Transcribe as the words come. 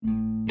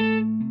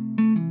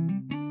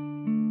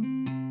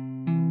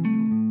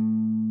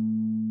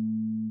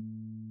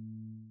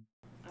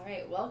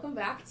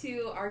back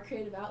to our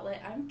creative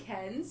outlet. I'm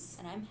Ken's.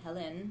 And I'm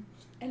Helen.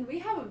 And we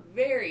have a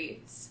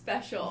very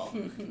special,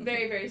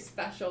 very, very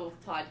special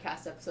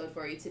podcast episode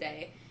for you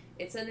today.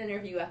 It's an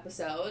interview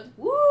episode.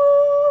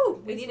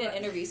 Woo! We need an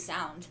interview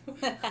sound.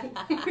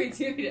 We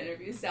do need an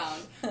interview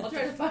sound. I'll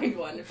try to find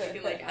one if I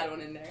can add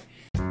one in there.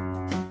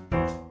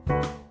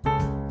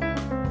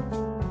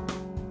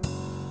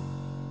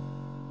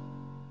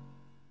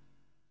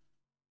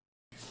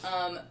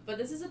 But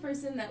this is a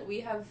person that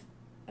we have,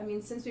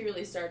 since we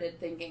really started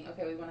thinking,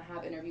 okay, we want to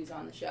have interviews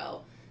on the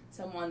show,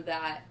 someone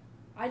that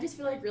I just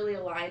feel like really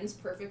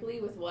aligns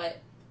perfectly with what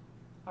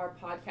our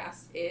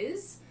podcast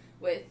is,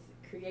 with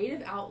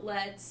creative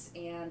outlets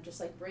and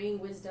just bringing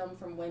wisdom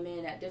from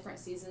women at different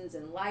seasons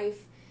in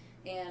life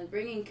and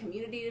bringing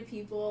community to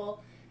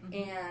people.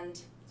 Mm-hmm. And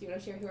do you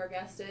want to share who our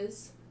guest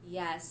is?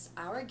 Yes,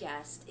 our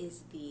guest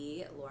is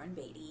the Lauren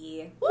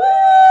Beatty. Woo!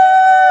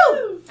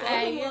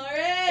 Welcome, Lauren.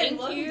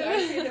 Thank you. To our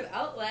creative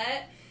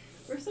outlet.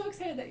 We're so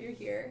excited that you're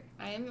here.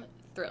 I'm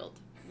thrilled.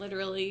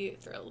 Literally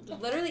thrilled.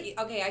 Literally,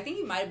 okay, I think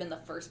you might have been the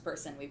first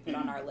person we put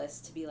on our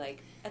list to be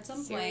like, at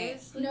some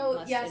point,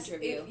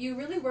 interview. You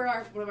really were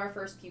one of our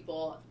first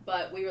people,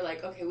 but we were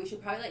like, okay, we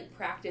should probably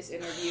practice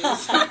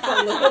interviews for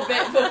a little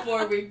bit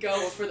before we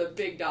go for the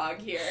big dog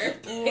here.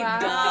 Big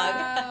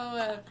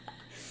dog.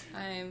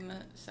 I'm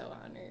so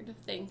honored.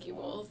 Thank you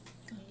both.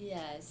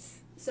 Yes.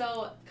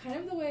 So, kind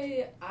of the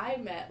way I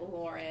met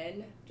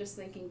Lauren, just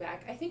thinking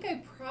back, I think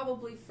I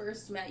probably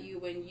first met you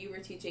when you were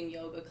teaching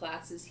yoga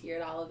classes here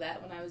at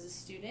Olivet when I was a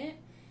student,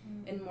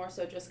 and more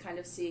so just kind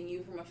of seeing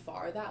you from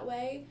afar that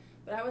way.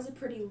 But I was a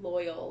pretty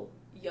loyal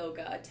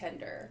yoga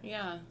attender.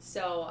 Yeah.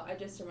 So, I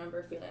just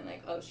remember feeling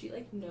like, oh, she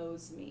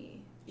knows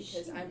me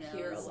because I'm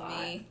here a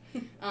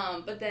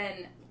lot. But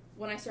then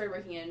when I started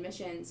working in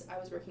admissions, I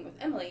was working with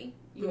Emily,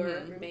 your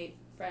roommate,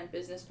 friend,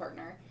 business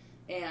partner.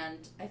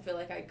 And I feel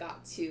like I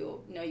got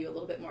to know you a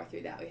little bit more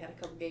through that. We had a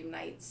couple game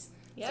nights,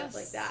 stuff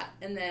like that.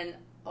 And then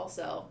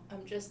also,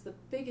 I'm just the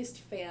biggest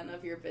fan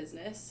of your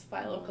business,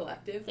 Philo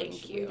Collective.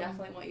 Thank you. We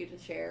definitely want you to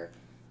share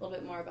a little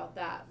bit more about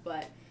that.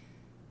 But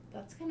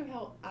that's kind of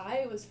how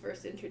I was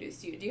first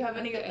introduced to you. Do you have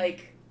any,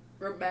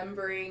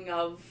 remembering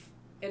of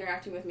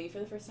interacting with me for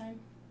the first time?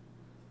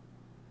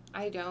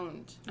 I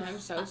don't. I'm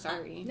so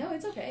sorry. No,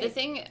 it's okay. The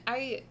thing,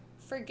 I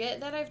forget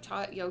that I've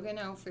taught yoga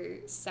now for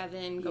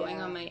 7, going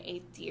on my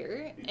 8th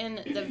year. And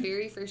the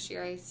very first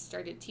year I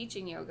started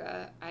teaching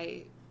yoga,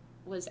 I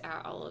was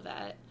at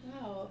Olivet.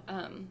 Wow.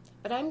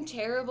 But I'm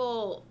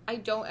terrible. I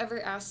don't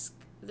ever ask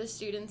the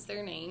students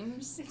their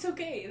names. It's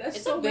okay. That's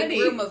it's so a big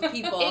many. room of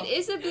people. It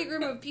is a big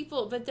room of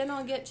people, but then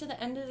I'll get to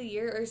the end of the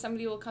year or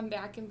somebody will come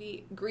back and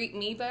greet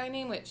me by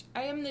name, which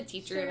I am the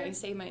teacher and I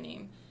say my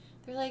name.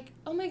 They're like,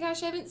 oh my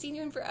gosh, I haven't seen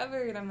you in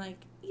forever. And I'm like,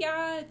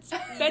 yeah, it's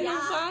been a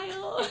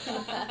while.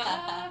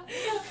 I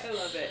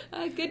love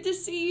it. Good to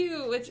see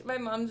you. Which my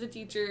mom's a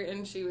teacher,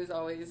 and she was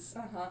always,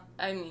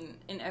 in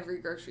every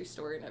grocery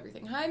store and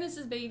everything. Hi,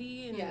 Mrs.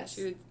 Beatty. And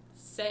she would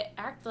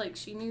act like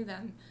she knew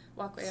them.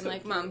 Walk away. I'm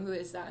like, Mom, who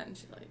is that? And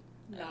she's like,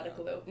 not a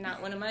clue.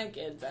 Not one of my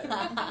kids. I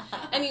don't know.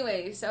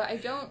 Anyway, so I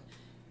don't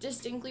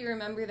distinctly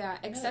remember that,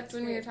 except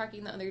when we were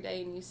talking the other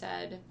day and you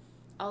said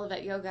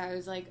Olivet Yoga. I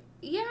was like,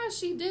 yeah,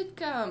 she did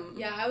come.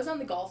 Yeah, I was on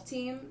the golf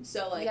team,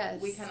 so,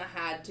 we kind of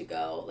had to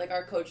go.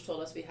 Our coach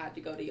told us we had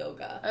to go to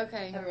yoga.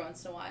 Okay. Every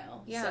once in a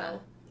while. Yeah.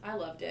 So, I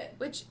loved it.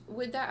 Which,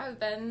 would that have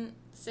been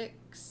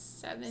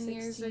 7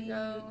 years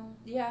ago?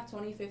 Yeah,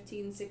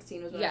 2015,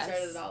 16 was when I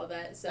started at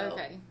Olivet, so.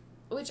 Okay.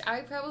 Which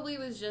I probably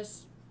was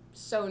just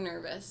so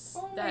nervous.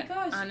 Oh that, my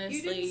gosh, honestly,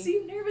 you didn't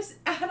seem nervous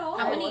at all.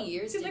 How many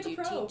years did you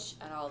pro. teach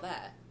at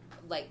Olivet?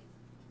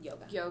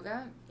 Yoga.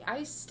 Yoga? Yeah.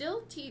 I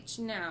still teach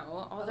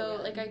now,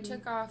 although, I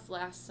took off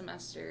last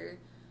semester.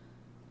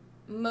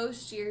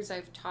 Most years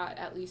I've taught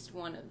at least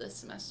one of the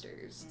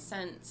semesters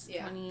since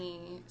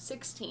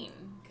 2016,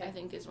 I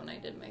think, is when I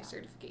did my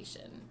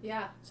certification.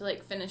 Yeah. So,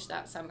 finished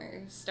that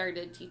summer,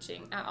 started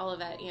teaching at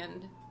Olivet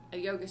and a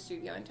yoga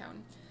studio in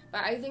town.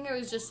 But I think I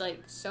was just,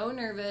 so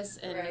nervous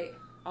and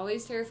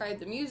always terrified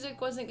the music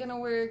wasn't going to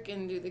work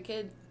and do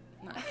the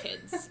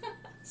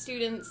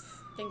students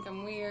think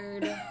I'm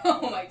weird.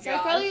 Oh my god. So I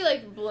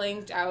probably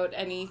blanked out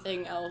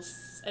anyone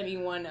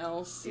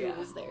else who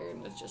was there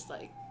and was just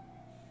like,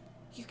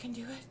 you can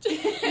do it.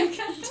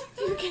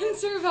 You can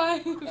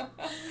survive.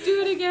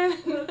 Do it again.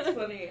 That's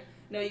funny.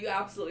 No, you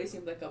absolutely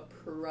seemed like a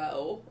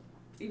pro,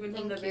 even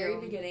from the very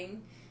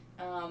beginning.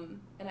 And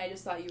I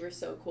just thought you were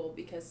so cool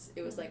because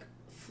it was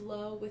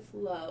flow with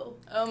low.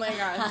 Oh my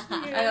gosh.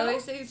 You know? I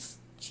always say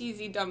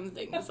cheesy, dumb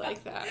things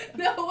like that.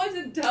 No, it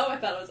wasn't dumb. I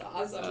thought it was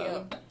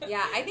awesome.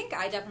 Yeah, I think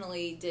I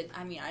definitely did.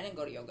 I didn't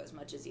go to yoga as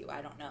much as you.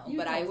 I don't know.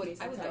 But I would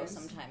go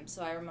sometimes.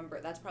 So I remember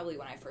that's probably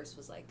when I first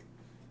was like,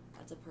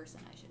 that's a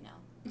person I should know.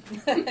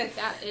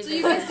 That is so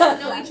you guys don't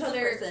know each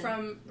other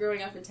from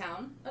growing up in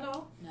town at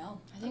all?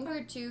 No. I think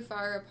we're too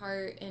far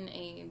apart in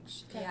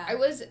age. Yeah.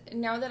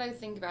 Now that I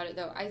think about it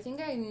though, I think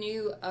I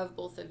knew of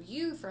both of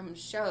you from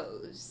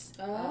shows.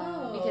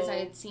 Oh. Because I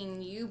had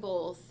seen you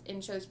both in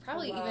shows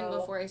probably even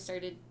before I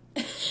started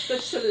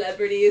Such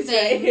celebrities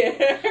right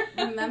here.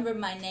 Remember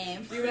my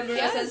name. You remember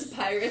us as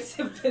Pirates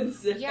of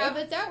Penzance? Yeah,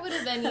 but that would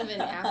have been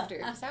even after,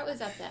 because that was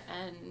at the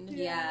end.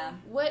 Yeah.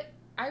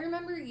 I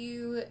remember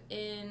you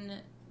in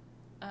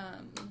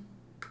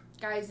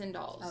Guys and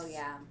Dolls. Oh,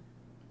 yeah.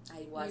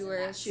 I was. You were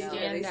a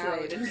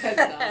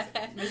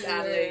standout. Miss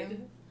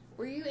Adelaide.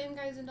 Were you in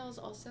Guys and Dolls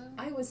also?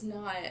 I was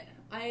not.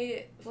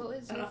 What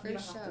was your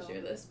first show? Have to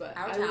share this, but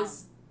Our I Town.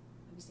 was.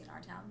 Have you seen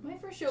Our Town? My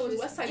first show was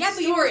West Side Story. Yeah,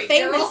 but you were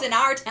famous in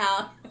Our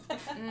Town.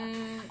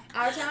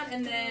 Our Town,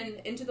 and then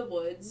Into the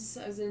Woods.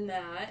 I was in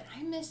that.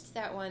 I missed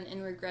that one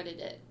and regretted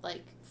it,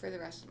 like, for the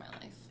rest of my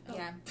life. Oh.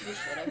 Yeah, you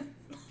should have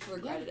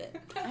regretted it.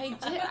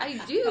 I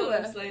do.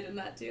 Helen Slade in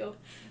that too.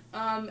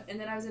 And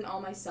then I was in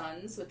All My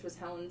Sons, which was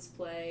Helen's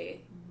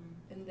play.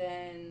 And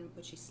then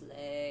Which she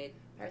slayed.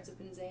 Pirates of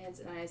Penzance,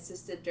 and I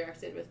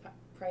directed with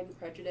Pride and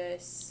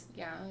Prejudice.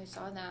 Yeah, I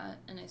saw that,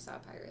 and I saw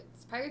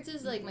Pirates. Pirates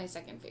is, like, my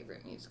second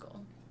favorite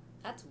musical.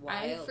 That's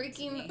wild. I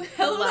freaking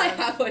Helen and I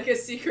have, like, a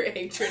secret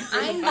hatred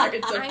for the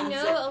Pirates of Penzance.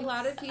 I know a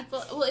lot of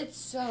people... Well, it's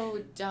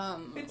so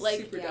dumb. It's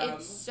like, super dumb.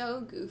 It's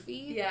so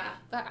goofy. Yeah.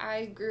 But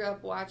I grew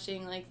up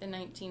watching, like, the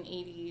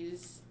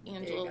 1980s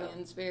Angela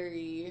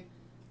Lansbury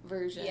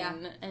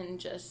version and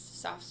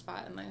just soft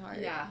spot in my heart.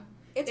 Yeah.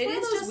 It's one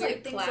of those just, weird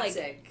like, things.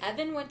 classic. Like,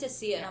 Evan went to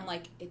see it, and I'm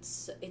like,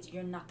 it's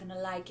you're not gonna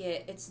like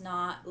it. It's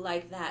not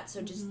like that.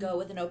 So just go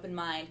with an open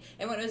mind.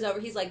 And when it was over,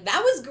 he's like,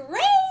 "That was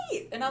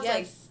great," and I was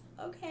like,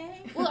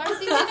 "Okay." Well, I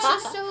think it's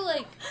just so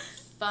like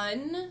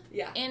fun.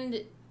 Yeah.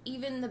 And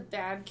even the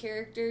bad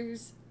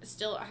characters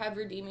still have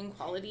redeeming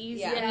qualities.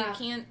 Yeah. And you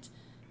can't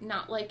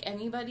not like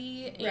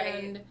anybody.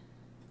 Right. And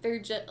they're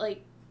just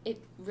like. It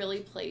really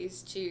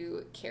plays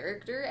to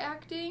character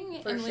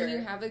acting, For and sure. when you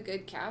have a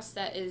good cast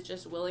that is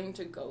just willing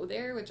to go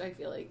there, which I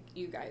feel like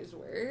you guys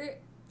were,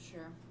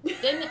 Sure.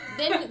 then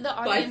the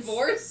audience By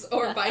force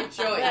or by choice?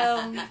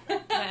 Well,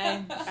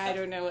 I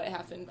don't know what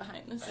happened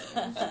behind the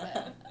scenes,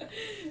 but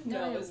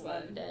No, it was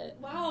loved fun. it.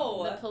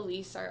 Wow. The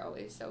police are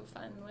always so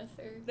fun with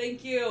their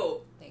Thank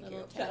you. Thank little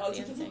you. tap Shout out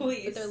to the dancing.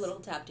 police. With their little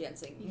tap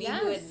dancing. Me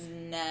Yes. would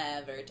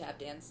never tap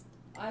dance.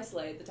 I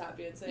slayed the tap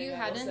dancing. You I will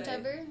hadn't say.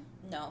 ever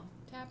No.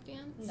 tap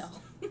dance? No.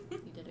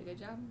 You did a good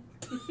job.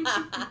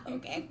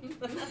 Okay.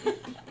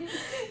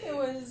 It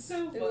was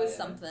so fun. It was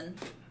something.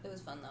 It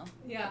was fun though.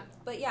 Yeah.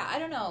 But yeah, I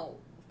don't know.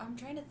 I'm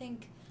trying to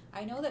think.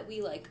 I know that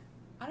we like.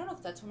 I don't know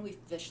if that's when we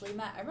officially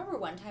met. I remember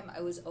one time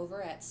I was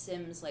over at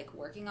Sims, like,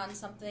 working on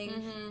something,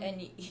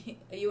 and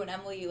you and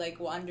Emily, like,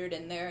 wandered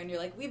in there, and you're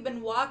like, we've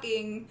been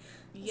walking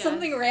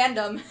something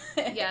random.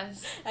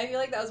 Yes. I feel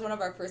like that was one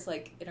of our first,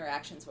 like,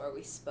 interactions where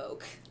we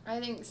spoke. I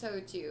think so,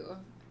 too.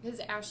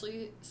 Because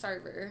Ashley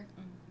Sarver,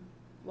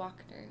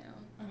 Walkner now,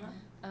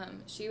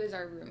 she was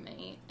our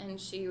roommate, and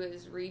she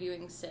was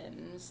redoing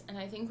Sims, and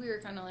I think we were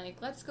kind of like,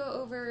 let's go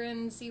over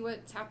and see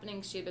what's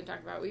happening. She had been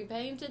talking about, we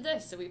painted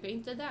this, and we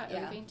painted that,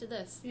 and we painted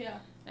this. Yeah.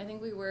 I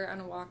think we were on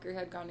a walk or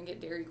had gone to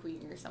get Dairy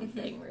Queen or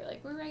something. We were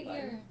like, we're right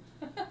here.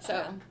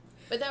 So,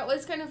 but that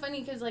was kind of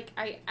funny, because, like,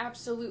 I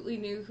absolutely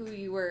knew who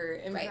you were,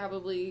 and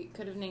probably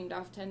could have named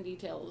off 10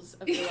 details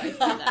of your life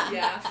for them.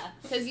 Yeah.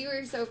 Because you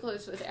were so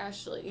close with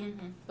Ashley.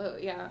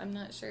 But, yeah, I'm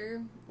not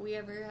sure we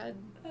ever had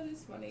That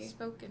is funny.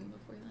 spoken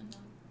before then.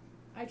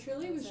 I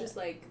truly was just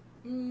like,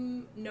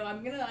 no,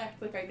 I'm gonna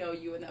act like I know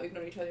you and that we've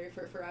known each other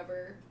for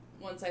forever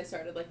once I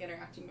started, like,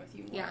 interacting with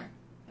you more. Yeah.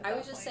 I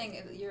was just saying,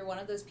 you're one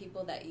of those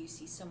people that you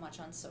see so much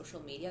on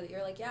social media that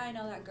you're like, yeah, I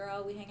know that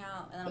girl, we hang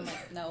out. And then I'm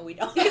like, no, we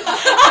don't.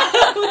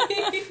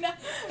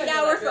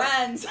 Now we're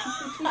friends.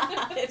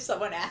 If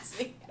someone asks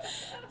me.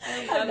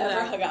 I've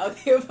never hung out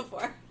with you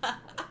before.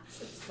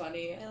 It's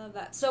funny. I love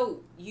that.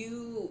 So,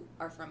 you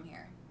are from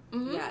here.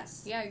 Mm-hmm.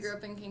 Yes. Yeah, I grew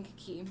up in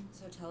Kankakee.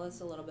 So tell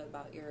us a little bit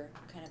about your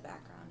kind of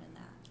background in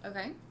that.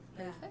 Okay,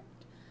 perfect.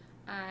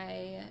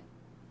 I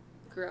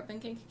grew up in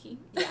Kankakee.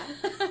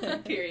 Yeah.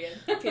 Period.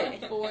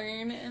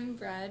 Born and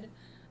bred.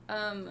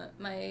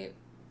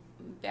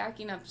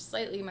 Backing up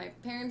slightly, my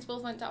parents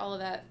both went to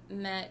Olivet,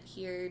 met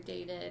here,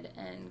 dated,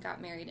 and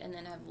got married, and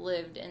then have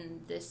lived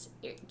in this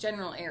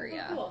general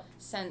area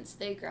since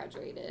they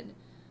graduated.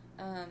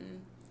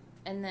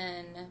 And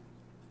then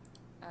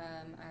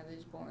I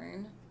was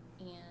born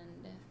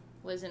and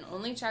was an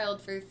only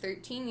child for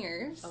 13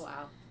 years. Oh,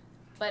 wow.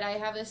 But I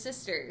have a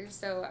sister,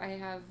 so I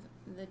have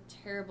the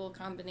terrible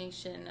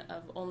combination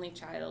of only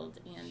child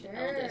and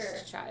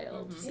eldest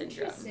child syndrome.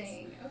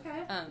 Interesting.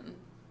 Okay.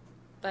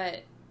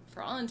 But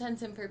for all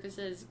intents and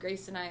purposes,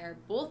 Grace and I are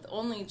both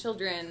only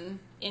children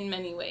in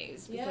many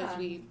ways because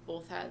we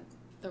both had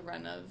the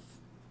run of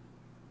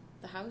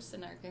the house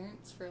and our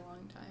parents for a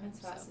long time. That's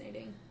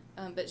fascinating.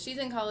 But she's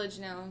in college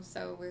now,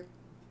 so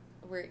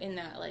we're in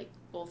that, like,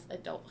 both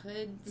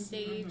adulthood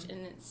stage,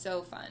 and it's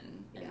so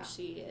fun. And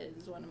she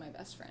is one of my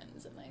best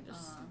friends, and I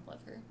just love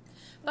her.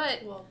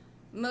 But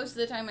most of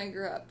the time I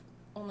grew up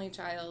only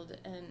child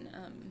and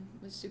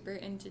was super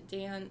into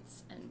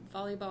dance and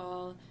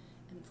volleyball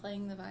and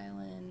playing the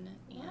violin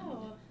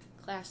and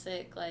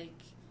classic, like,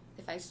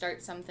 if I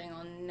start something,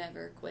 I'll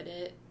never quit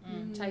it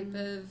type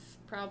of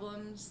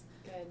problems.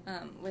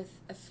 Good. With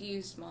a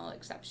few small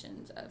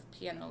exceptions of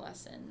piano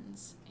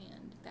lessons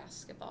and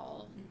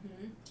basketball,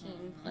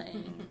 team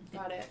playing.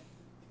 Got it.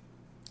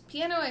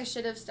 Piano I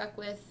should have stuck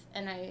with,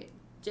 and I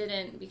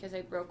didn't because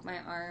I broke my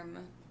arm,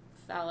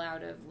 fell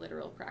out of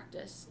literal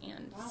practice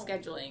and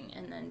scheduling,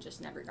 and then just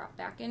never got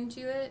back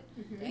into it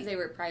because they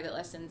were private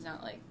lessons,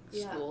 not like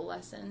school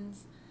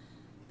lessons.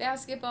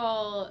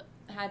 Basketball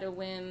had a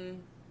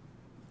whim,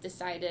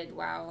 decided,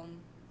 wow,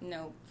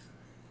 nope.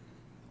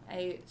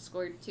 I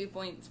scored 2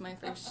 points my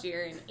first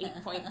year and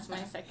 8 points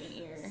my second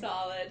year.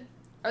 Solid.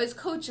 I was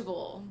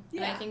coachable,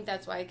 and I think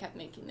that's why I kept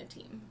making the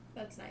team.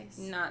 That's nice.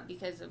 Not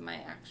because of my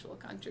actual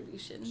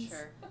contributions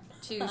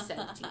to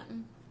said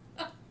team.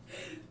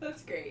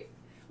 That's great.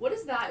 What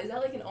is that? Is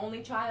that like an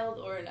only child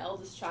or an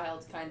eldest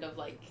child kind of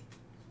like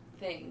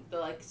thing? The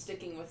like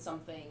sticking with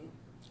something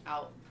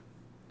out.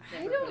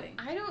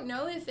 I don't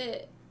know if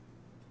it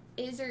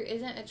is or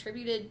isn't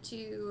attributed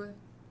to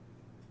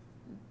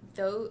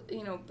those,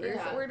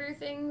 birth order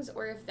things,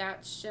 or if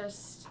that's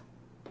just,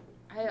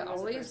 I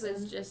always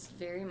was just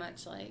very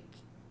much like,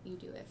 you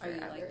do it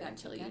forever like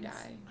until you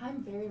die.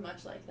 I'm very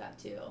much like that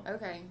too.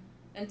 Okay.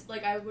 And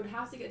like I would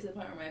have to get to the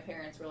point where my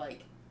parents were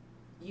like,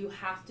 you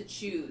have to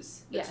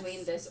choose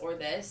between this or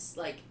this.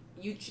 Like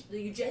you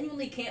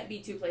genuinely can't be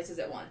two places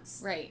at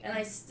once. Right. And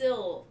I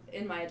still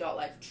in my adult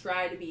life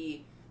try to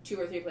be 2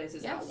 or 3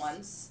 places at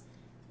once,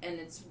 and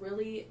it's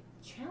really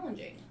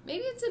challenging.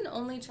 Maybe it's an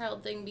only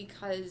child thing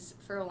because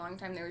for a long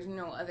time there was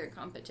no other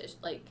competition.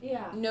 Like,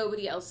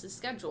 nobody else's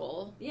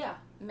schedule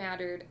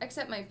mattered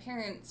except my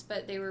parents,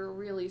 but they were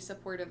really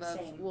supportive of,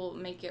 we'll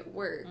make it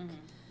work.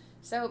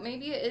 So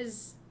maybe it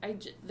is,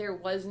 there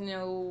was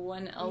no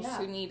one else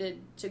who needed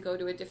to go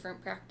to a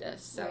different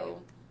practice.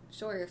 So,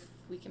 sure, if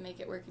we can make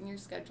it work in your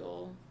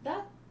schedule,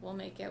 we'll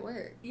make it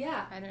work.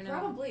 Yeah, I don't know.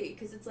 Probably,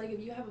 because it's like if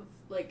you have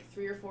like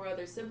 3 or 4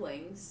 other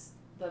siblings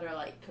that are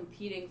like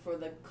competing for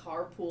the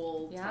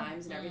carpool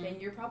times and everything,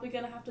 you're probably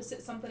going to have to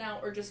sit something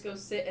out or just go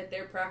sit at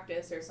their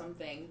practice or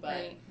something,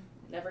 but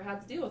never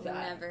had to deal with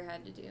that. Never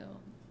had to deal.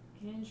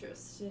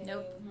 Interesting.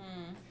 Nope.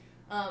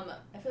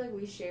 I feel like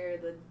we share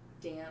the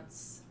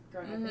dance,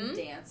 growing up in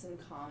dance in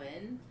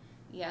common.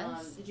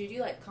 Yes. Did you do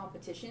like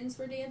competitions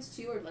for dance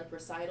too, or like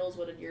recitals?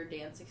 What did your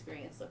dance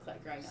experience look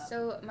like growing up?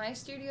 So my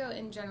studio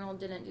in general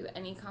didn't do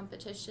any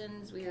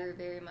competitions. We were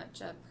very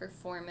much a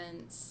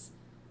performance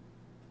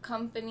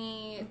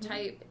company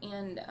type,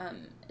 and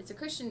it's a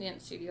Christian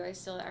dance studio. I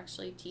still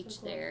actually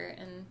teach there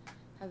and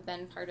have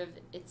been part of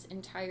its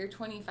entire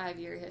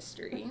 25-year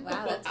history.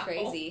 Wow, that's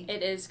crazy.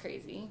 It is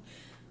crazy.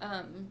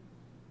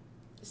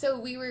 So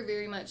we were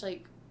very much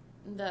like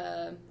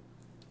the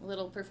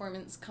little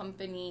performance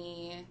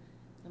company,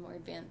 the more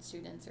advanced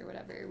students or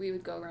whatever. We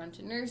would go around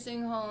to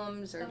nursing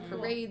homes or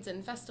parades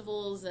and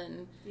festivals,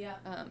 and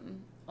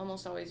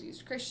almost always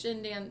used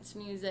Christian dance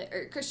music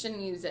or Christian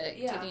music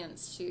to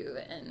dance to.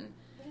 And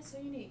that is so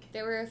unique.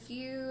 There were a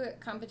few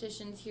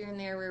competitions here and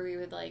there where we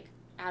would like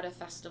at a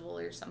festival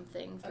or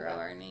something throw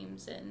our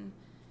names in.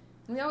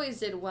 And we always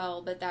did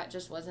well, but that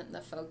just wasn't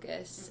the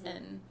focus.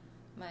 And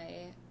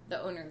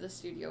the owner of the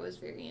studio was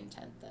very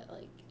intent that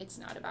like it's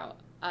not about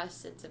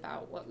us, it's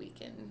about what we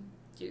can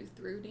do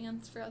through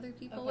dance for other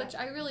people, which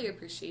I really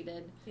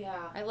appreciated.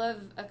 I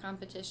love a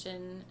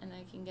competition and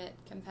I can get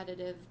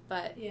competitive,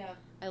 but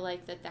I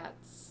like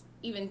that's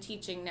even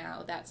teaching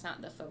now, that's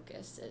not the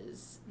focus,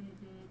 is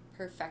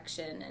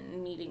perfection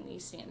and meeting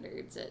these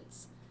standards.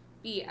 It's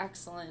be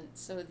excellent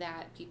so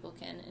that people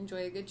can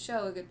enjoy a good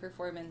show, a good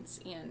performance,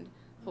 and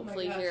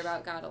hopefully hear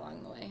about God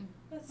along the way.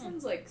 That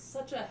sounds like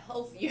such a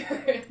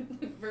healthier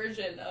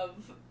version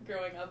of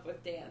growing up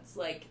with dance.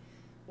 Like,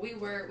 we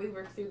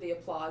worked through the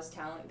Applause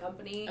Talent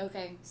Company.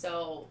 Okay.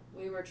 So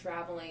we were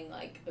traveling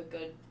like a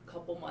good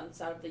couple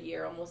months out of the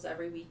year, almost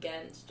every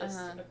weekend, just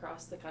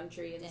across the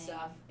country and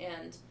stuff.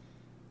 And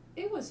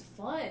it was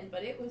fun,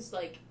 but it was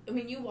like, I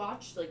mean, you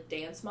watched like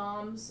Dance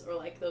Moms or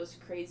like those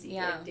crazy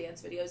like,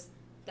 dance videos.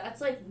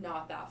 That's like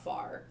not that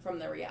far from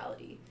the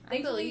reality.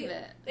 I believe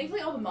it.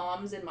 Thankfully, all the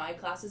moms in my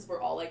classes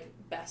were all like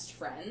best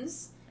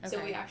friends. Okay.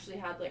 So we actually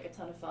had like a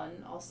ton of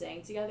fun all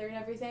staying together and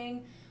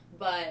everything.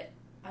 But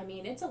I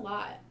mean, it's a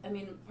lot. I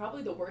mean,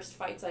 probably the worst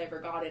fights I ever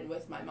got in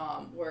with my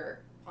mom were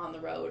on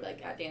the road,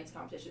 like at dance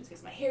competitions,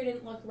 because my hair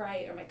didn't look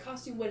right or my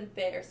costume wouldn't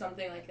fit or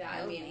something like that.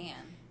 Oh, I mean,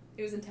 man.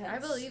 It was intense. I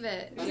believe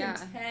it. It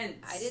was intense.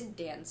 I did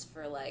dance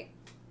for like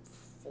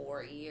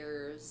 4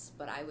 years,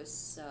 but I was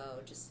so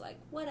just like,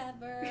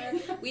 whatever.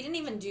 We didn't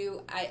even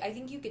do, I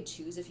think you could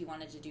choose if you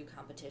wanted to do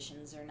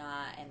competitions or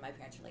not, and my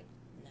parents were like,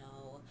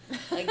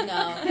 no.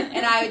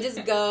 And I would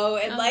just go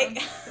and like...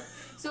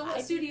 So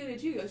what studio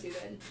did you go to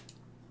then?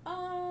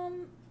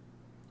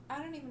 I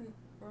don't even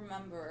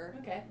remember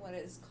what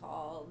it's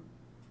called.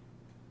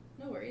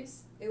 No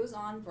worries. It was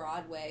on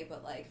Broadway,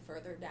 but like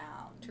further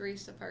down.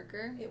 Teresa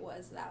Parker? It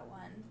was that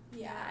one.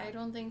 Yeah. I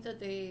don't think that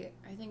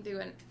I think they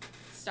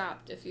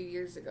stopped a few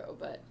years ago,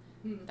 but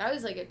that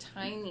was like a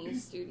tiny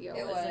studio,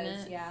 wasn't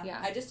it? Yeah.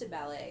 I just did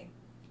ballet.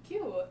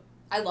 Cute.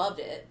 I loved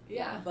it.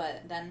 Yeah.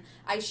 But then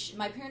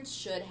my parents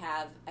should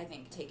have, I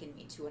think, taken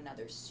me to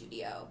another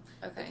studio.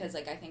 Okay. Because,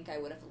 like, I think I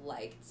would have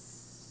liked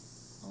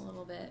a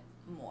little bit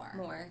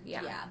more.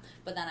 Yeah. Yeah.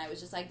 But then I was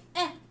just like,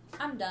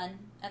 I'm done.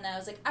 And then I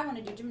was like, I want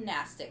to do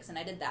gymnastics. And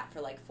I did that for,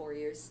 like, 4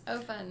 years. Oh,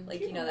 fun. Like,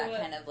 you know, that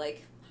kind of,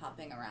 like,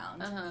 hopping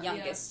around.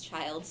 Youngest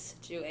child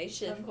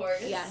situation. Of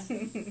course. Yes.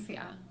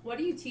 Yeah. What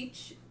do you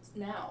teach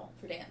now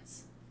for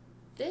dance?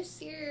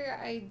 This year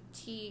I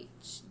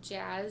teach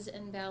jazz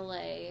and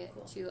ballet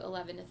to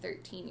 11 to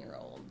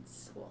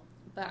 13-year-olds. Cool.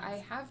 But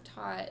I have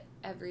taught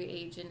every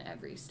age and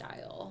every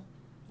style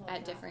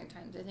at different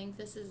times. I think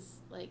this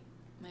is like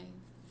my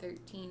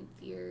 13th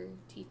year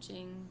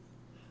teaching,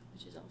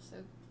 which is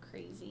also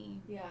crazy.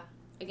 Yeah.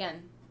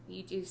 Again,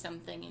 you do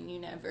something and you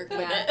never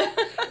quit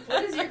it.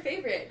 What is your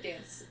favorite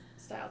dance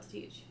style to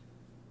teach?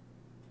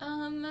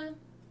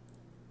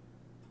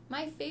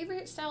 My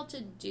favorite style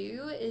to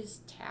do is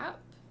tap.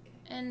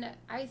 And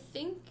I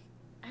think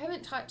I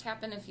haven't taught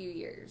tap in a few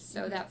years,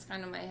 so that's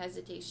kind of my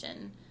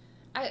hesitation.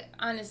 I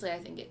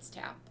think it's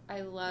tap.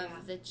 I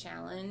love the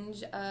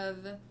challenge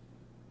of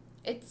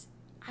it's.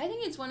 I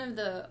think it's one of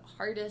the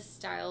hardest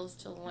styles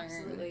to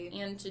learn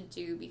and to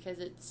do because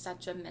it's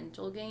such a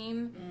mental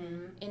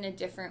game in a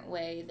different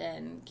way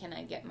than can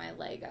I get my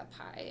leg up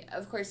high.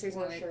 Of course, there's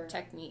more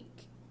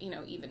technique,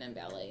 even in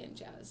ballet and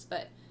jazz,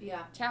 but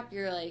tap,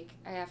 you're like,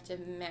 I have to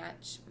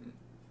match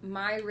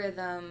my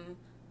rhythm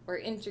or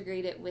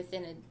integrate it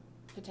within a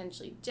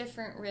potentially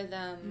different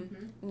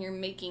rhythm, and you're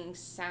making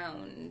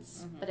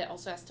sounds, but it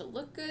also has to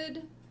look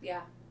good.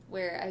 Yeah.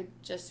 Where I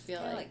just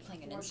feel like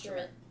playing an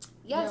instrument.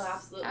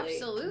 Yes, no,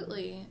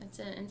 absolutely. It's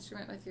an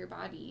instrument with your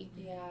body.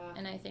 Yeah.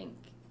 And I think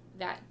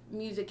that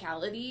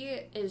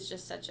musicality is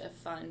just such a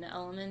fun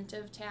element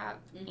of tap,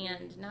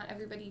 and not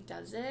everybody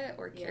does it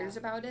or cares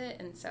about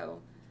it, and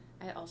so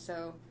I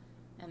also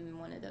am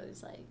one of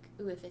those, like,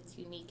 ooh, if it's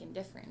unique and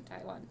different,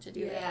 I want to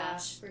do it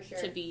for sure.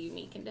 to be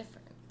unique and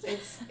different.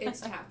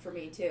 It's tap for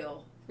me, too.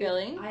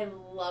 Really? I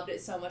loved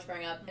it so much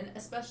growing up, and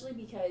especially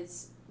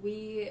because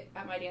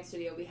at my dance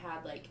studio, we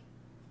had, like,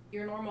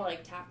 your normal,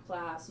 like, tap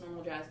class,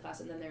 normal jazz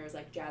class, and then there was,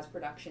 like, jazz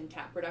production,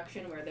 tap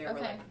production, where there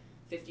were, like,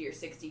 50 or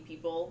 60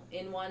 people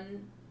in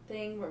one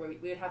thing, where we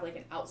would have, like,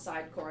 an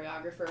outside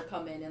choreographer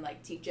come in and,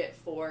 like, teach it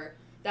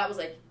that was,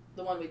 like,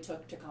 the one we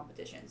took to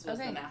competitions, was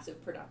the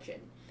massive production.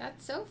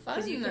 That's so fun.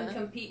 Because you can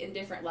compete in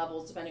different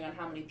levels depending on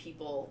how many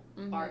people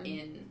are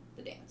in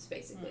the dance,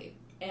 basically.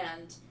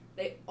 And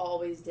they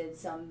always did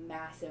some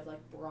massive, like,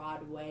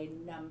 Broadway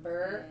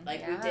number.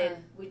 Like,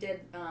 we did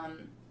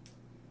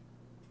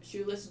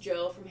Shoeless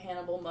Joe from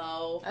Hannibal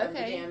Moe from the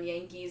Damn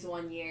Yankees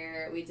one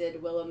year. We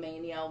did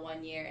Willamania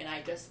one year, and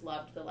I just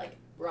loved the, like,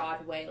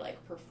 Broadway,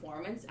 like,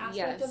 performance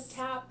aspect of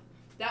tap.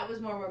 That was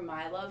more where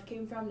my love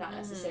came from, not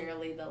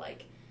necessarily the,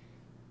 like,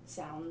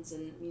 sounds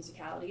and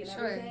musicality and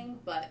everything,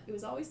 but it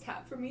was always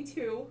tap for me,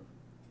 too.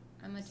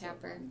 I'm a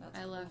tapper.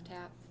 I love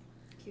tap.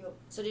 Cute.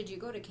 So did you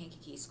go to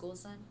Kankakee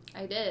schools then?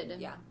 I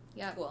did. Yeah.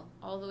 Yeah. Cool.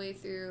 All the way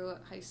through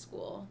high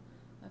school.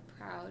 A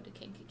proud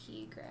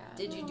Kankakee grad.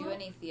 Did you do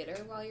any theater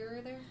while you were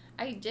there?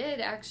 I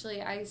did,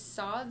 actually. I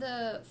saw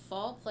the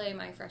fall play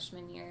my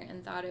freshman year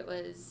and thought it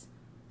was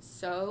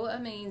so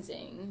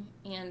amazing.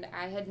 And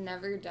I had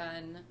never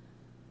done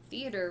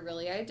theater,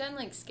 really. I had done,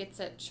 like, skits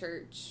at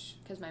church,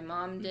 because my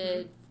mom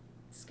did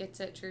skits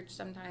at church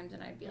sometimes,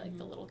 and I'd be, like,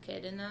 the little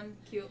kid in them.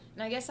 Cute.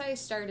 And I guess I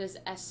started as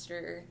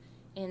Esther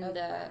in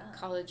the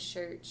college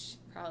church,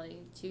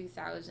 probably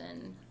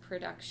 2000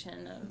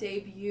 production of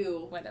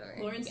debut. Whatever.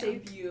 Lauren's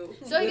debut.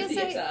 So I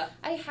guess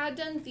I had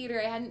done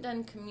theater. I hadn't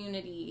done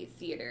community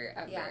theater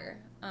ever,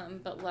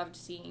 but loved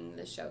seeing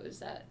the shows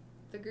that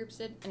the groups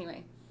did.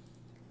 Anyway,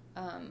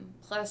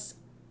 plus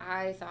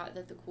I thought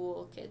that the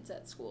cool kids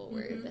at school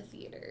were the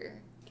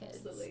theater kids.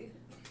 Absolutely.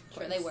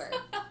 Sure they were.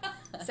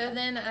 So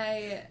then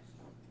I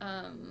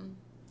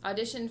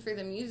auditioned for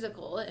the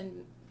musical,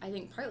 and I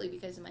think partly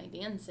because of my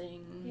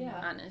dancing,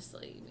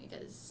 honestly,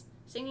 because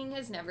singing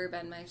has never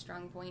been my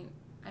strong point.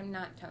 I'm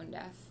not tone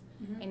deaf.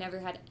 I never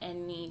had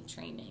any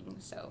training,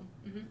 so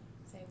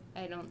Same.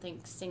 I don't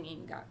think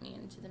singing got me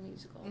into the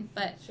musical.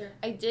 But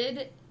I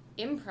did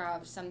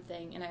improv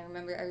something, and I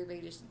remember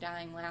everybody just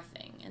dying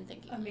laughing and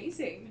thinking,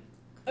 amazing.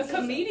 A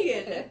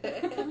comedian.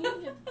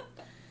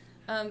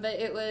 But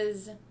it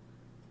was,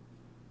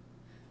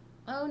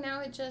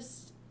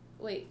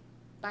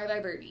 Bye Bye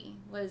Birdie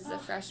was the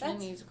freshman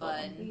musical.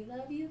 Fun. We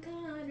love you,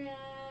 Conrad.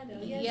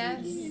 Oh,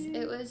 yes,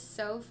 it was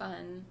so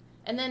fun.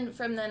 And then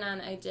from then on,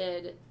 I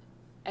did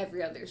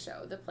every other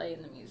show, the play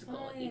and the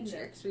musical each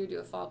year, because we would do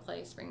a fall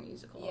play, spring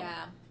musical.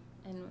 Yeah,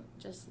 and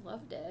just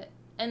loved it.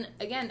 And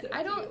again, so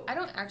I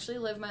don't actually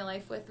live my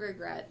life with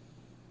regret.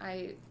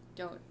 I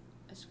don't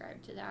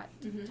ascribe to that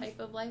type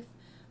of life.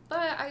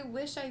 But I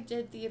wish I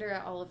did theater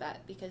at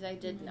Olivet, because I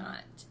did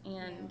not.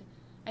 And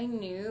I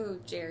knew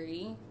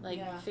Jerry,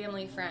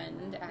 family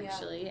friend,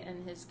 actually,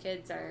 and his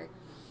kids are,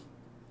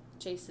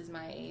 Chase is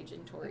my age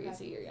and Tori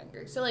is a year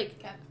younger. So,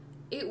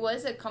 it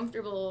was a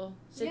comfortable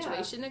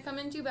situation to come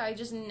into, but I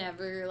just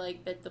never,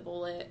 like, bit the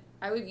bullet.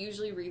 I would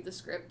usually read the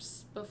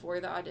scripts before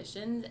the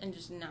auditions and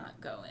just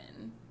not go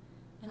in.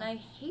 And I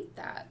hate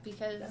that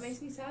because... That makes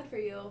me sad for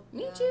you.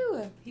 Me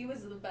too. He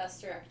was the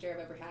best director I've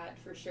ever had,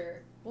 for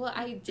sure. Well,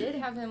 I did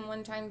have him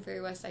one time for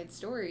West Side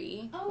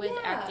Story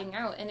acting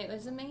out, and it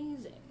was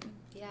amazing.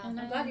 Yeah. And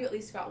I'm glad you at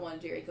least got one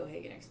Jerry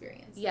Cohagen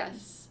experience.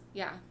 Yes.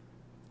 Yeah.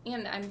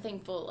 And I'm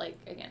thankful, like,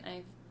 again,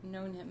 I've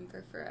known him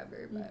for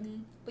forever, but...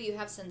 Mm-hmm. But you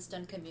have since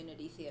done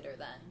community theater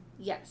then.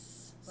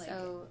 Yes. Like,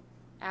 so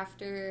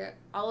after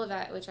all of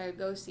that, which I would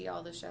go see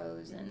all the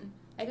shows, and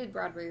I did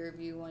Broadway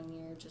Review one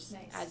year just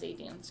as a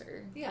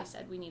dancer. Yeah. I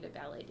said, we need a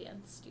ballet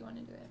dance. Do you want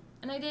to do it?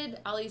 And I did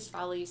Ollie's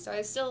Folly, so I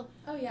was still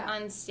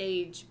on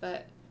stage,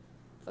 but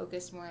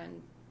focused more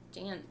on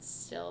dance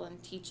still,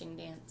 and teaching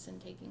dance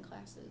and taking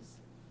classes.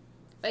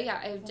 But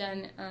yeah, I've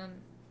done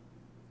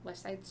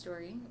West Side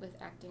Story with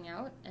acting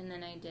out, and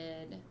then I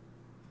did,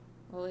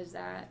 what was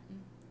that?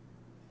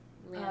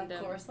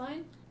 Random. Chorus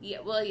Line?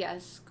 Yeah, well,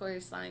 yes,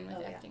 Chorus Line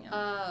with acting out.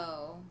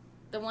 Oh.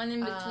 The one in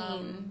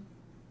between.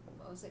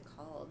 What was it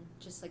called?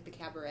 Just like the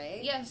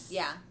cabaret? Yes.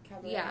 Yeah.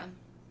 Cabaret. Yeah.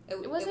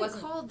 It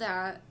wasn't called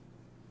that.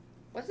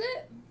 Was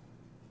it?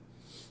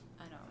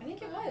 I don't know. I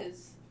think it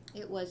was.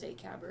 It was a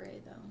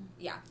cabaret, though.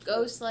 Yeah.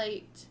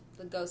 Ghostlight.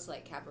 The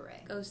Ghostlight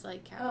Cabaret.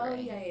 Ghostlight Cabaret. Oh,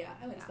 yeah.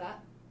 I went to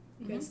that.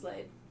 Good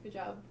Slade. Good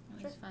job.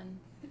 It was fun.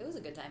 It was a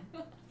good time.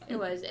 It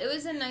was. It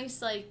was a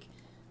nice, like,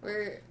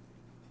 we're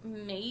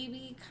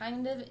maybe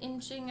kind of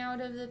inching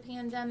out of the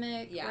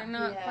pandemic. Yeah. We're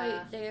not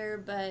quite there,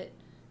 but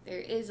there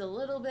is a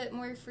little bit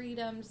more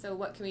freedom, so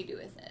what can we do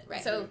with it?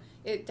 Right. So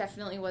it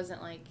definitely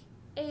wasn't like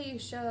a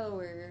show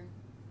or,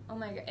 oh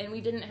my God. And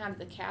we didn't have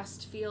the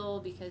cast feel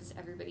because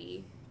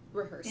everybody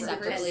rehearsed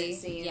separately.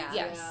 Yeah.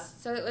 Yes. Yeah.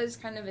 So it was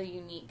kind of a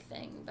unique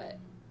thing, but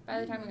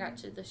by the time we got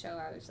to the show,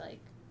 I was like,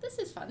 this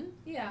is fun.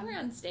 Yeah. We're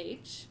on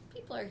stage.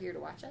 People are here to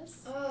watch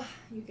us. Oh,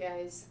 you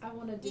guys. I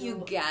want to do...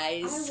 You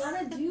guys. I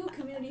want to do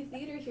community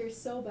theater here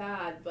so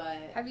bad, but...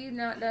 Have you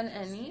not done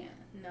any?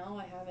 No,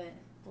 I haven't.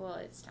 Well,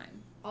 it's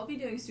time. I'll be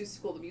doing Sioux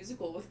School the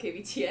Musical with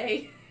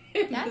KBTA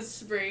in the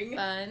spring.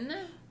 Fun.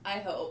 I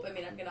hope. I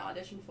mean, I'm going to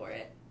audition for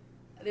it.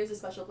 There's a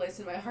special place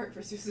in my heart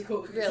for Sioux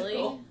School the Really?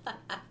 Musical.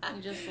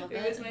 You just love It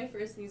it? was my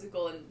first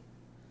musical in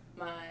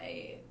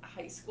my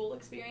high school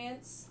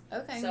experience.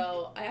 Okay.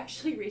 So I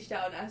actually reached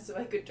out and asked if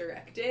I could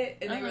direct it,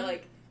 and they were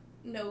like,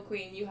 no,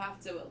 Queen, you have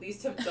to at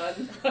least have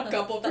done a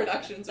couple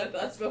productions with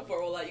us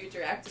before we'll let you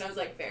direct. And I was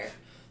like, fair.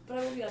 But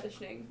I will be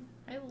auditioning.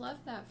 I love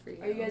that for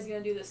you. Are you guys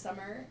going to do the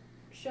summer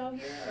show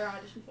here or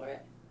audition for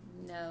it?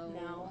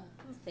 No.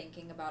 I'm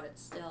thinking about it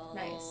still.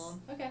 Nice.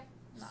 Okay.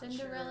 Not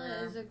Cinderella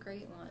sure. is a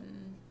great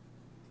one.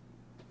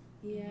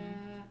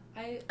 Yeah.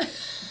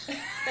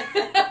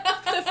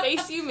 The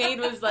face you made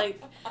was like,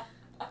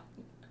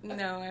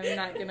 no, I'm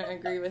not going to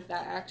agree with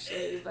that,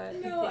 actually. But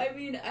No, I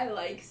mean, I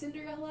like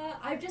Cinderella.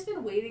 I've just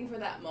been waiting for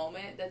that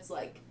moment that's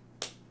like,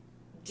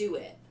 do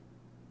it.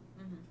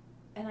 Mm-hmm.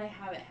 And I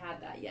haven't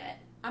had that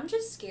yet. I'm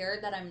just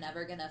scared that I'm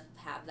never going to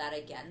have that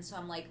again. So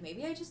I'm like,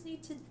 maybe I just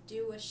need to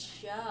do a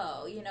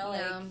show. You know,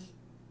 like,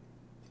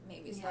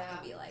 maybe it's not going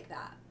to be like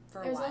that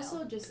for a while. There's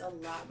also just a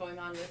lot going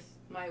on with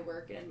my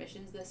work and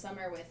admissions this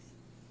summer with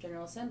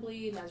General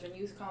Assembly, Nazarene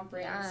Youth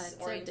Conference,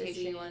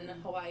 orientation,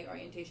 Hawaii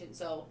orientation.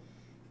 So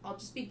I'll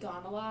just be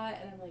gone a lot,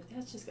 and I'm like,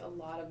 that's just a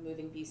lot of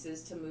moving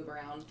pieces to move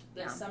around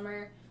this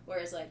summer.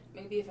 Whereas, like,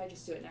 maybe if I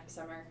just do it next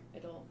summer,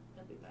 it'll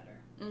be better.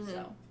 Mm-hmm.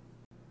 So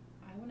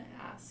I want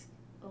to ask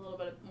a little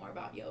bit more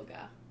about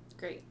yoga.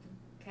 Great.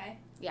 Okay?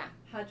 Yeah.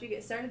 How'd you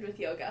get started with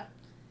yoga?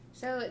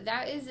 So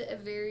that is a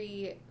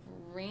very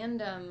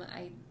random,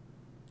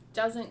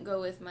 doesn't go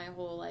with my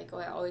whole, like, oh,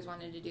 I always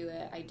wanted to do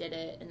it, I did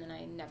it, and then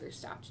I never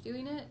stopped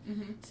doing it.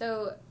 Mm-hmm.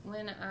 So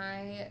when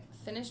I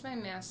finished my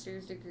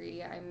master's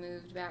degree, I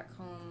moved back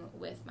home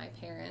with my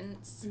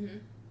parents,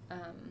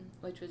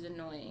 which was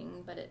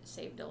annoying, but it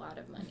saved a lot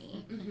of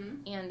money.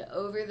 Mm-hmm. And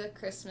over the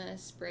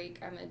Christmas break,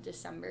 I'm a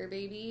December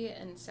baby,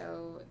 and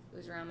so it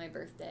was around my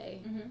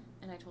birthday,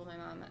 and I told my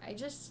mom,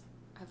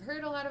 I've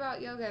heard a lot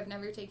about yoga, I've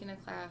never taken a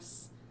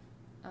class,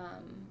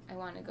 I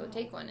want to go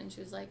take one. And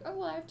she was like, oh,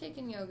 well, I've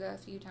taken yoga a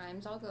few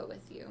times, I'll go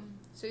with you.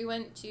 So we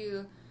went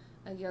to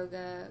a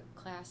yoga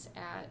class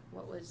at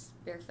what was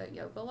Barefoot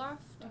Yoga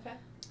Loft. Okay.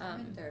 I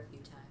went there a few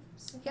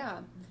times. Yeah.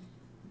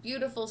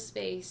 Beautiful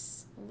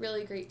space,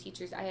 really great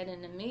teachers. I had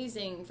an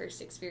amazing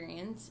first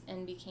experience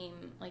and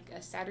became like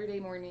a Saturday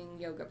morning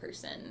yoga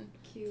person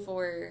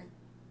for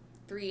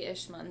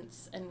 3-ish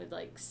months and would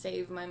like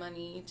save my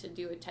money to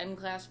do a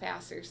 10-class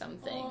pass or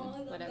something. Oh, I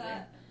love whatever.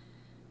 that.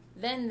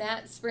 Then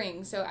that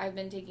spring, so I've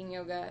been taking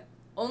yoga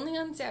only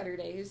on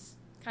Saturdays,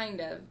 kind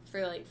of,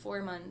 for like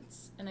 4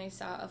 months, and I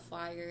saw a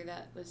flyer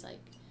that was like,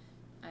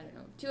 I don't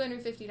know,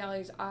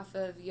 $250 off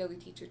of yoga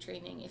teacher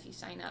training if you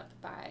sign up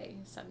by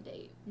some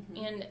date.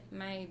 Mm-hmm. And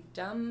my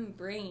dumb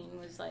brain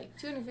was like,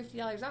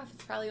 $250 off,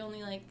 it's probably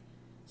only like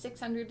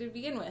 $600 to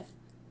begin with.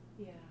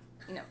 Yeah.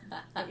 No,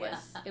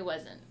 it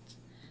wasn't.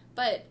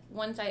 But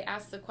once I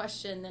asked the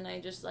question, then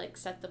I just like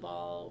set the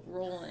ball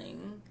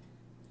rolling.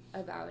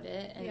 about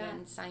it, and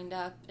then signed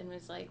up and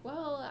was like,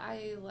 well,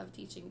 I love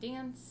teaching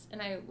dance,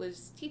 and I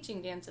was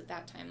teaching dance at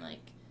that time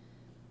like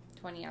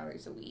 20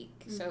 hours a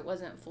week, so it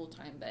wasn't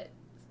full-time, but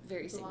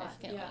very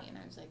significantly, and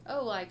I was like,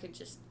 oh, well, I could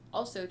just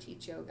also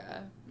teach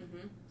yoga.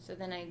 So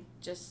then I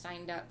just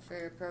signed up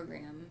for a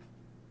program,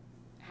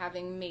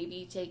 having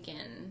maybe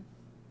taken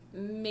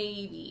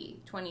 20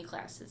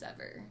 classes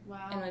ever.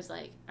 Wow. And was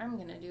like, I'm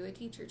going to do a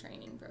teacher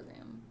training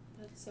program.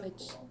 That's so cool.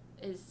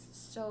 Which is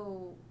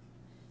so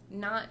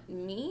not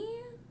me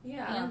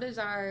Yeah. and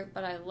bizarre,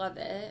 but I love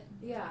it.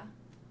 Yeah.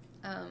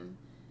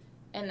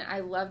 And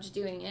I loved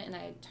doing it, and I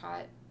had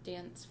taught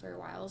dance for a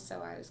while,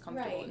 so I was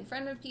comfortable in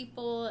front of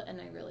people,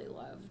 and I really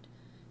loved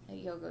that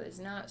yoga is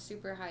not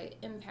super high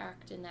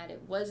impact in that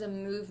it was a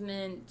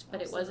movement,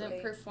 but it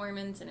wasn't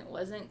performance, and it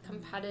wasn't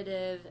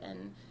competitive,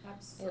 and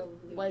it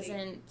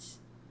wasn't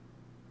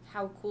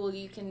how cool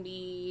you can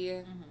be.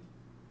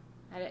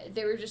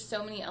 There were just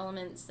so many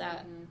elements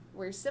that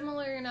were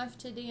similar enough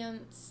to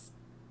dance,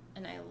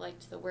 and I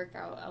liked the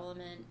workout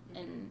element,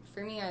 and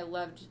for me, I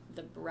loved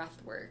the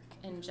breath work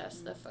and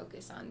just the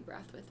focus on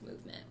breath with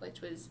movement,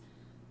 which was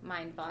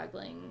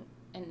mind-boggling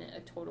and a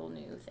total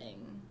new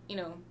thing. You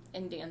know,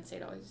 in dance,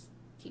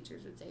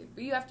 teachers would say,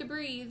 you have to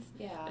breathe.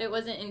 Yeah. But it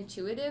wasn't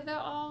intuitive at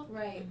all.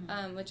 Right.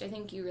 Which I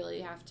think you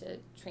really have to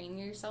train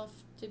yourself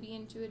to be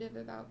intuitive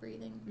about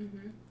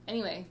breathing.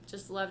 Anyway,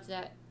 just loved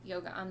that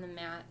yoga on the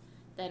mat,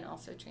 then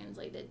also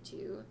translated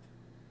to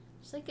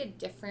just like a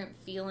different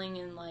feeling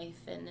in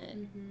life, and it,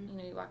 you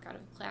know, you walk out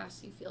of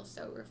class, you feel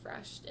so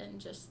refreshed,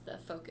 and just the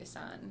focus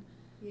on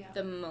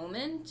the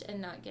moment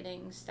and not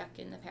getting stuck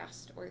in the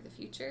past or the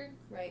future.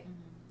 Right.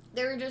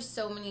 There were just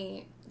so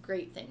many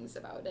great things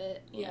about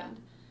it. And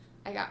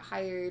I got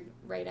hired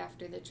right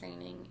after the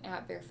training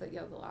at Barefoot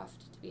Yoga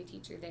Loft to be a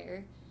teacher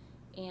there,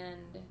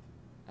 and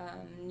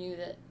knew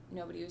that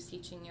nobody was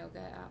teaching yoga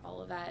at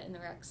Olivet in the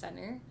rec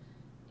center,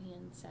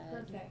 and said,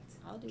 perfect.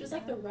 I'll do just that.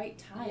 like the right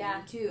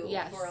time too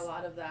for a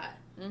lot of that.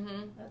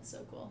 That's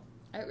so cool.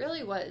 It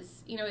really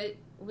was. You know, it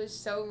was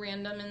so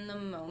random in the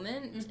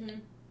moment,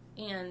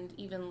 and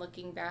even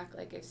looking back,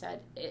 like I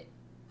said, it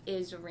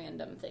is a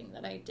random thing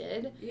that I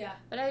did. Yeah.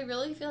 But I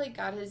really feel like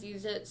God has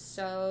used it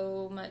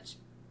so much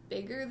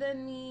bigger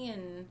than me,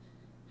 and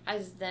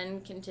has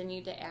then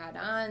continued to add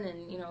on,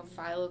 and, you know,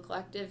 Philo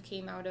Collective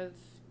came out of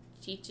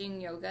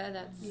teaching yoga.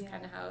 That's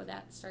kind of how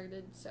that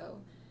started, so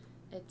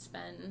it's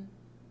been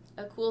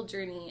a cool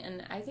journey,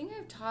 and I think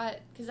I've taught,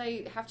 because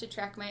I have to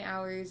track my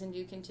hours and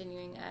do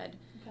continuing ed,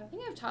 I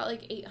think I've taught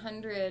like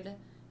 800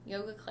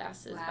 yoga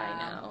classes by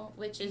now,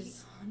 which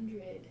is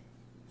 800.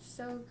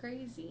 So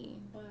crazy.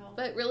 Wow.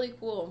 But really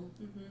cool.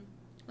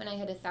 When I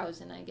hit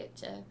 1,000, I get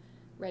to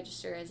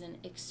register as an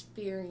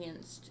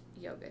experienced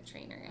yoga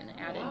trainer and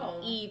add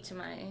an E to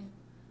my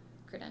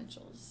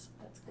credentials.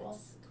 That's cool.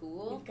 That's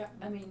cool.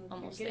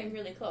 Almost you're getting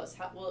really close.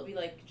 How will it be,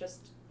 like,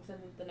 just within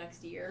the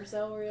next year or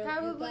so? Or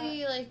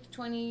probably like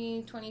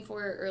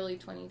 2024, early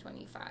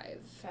 2025.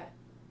 Okay.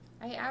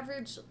 I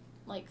average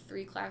like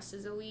 3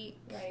 classes a week.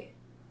 Right.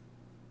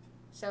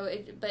 So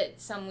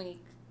but some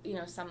week, you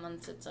know, some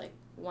months it's like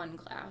 1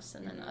 class,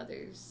 and then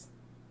others.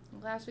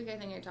 Last week I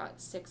think I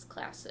taught 6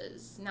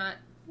 classes, not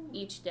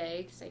each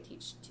day, because I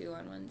teach 2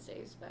 on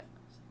Wednesdays, but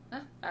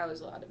that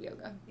was a lot of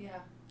yoga. Yeah.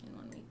 In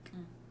 1 week.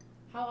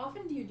 How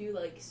often do you do,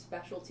 like,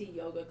 specialty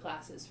yoga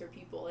classes for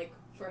people? Like,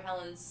 for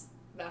Helen's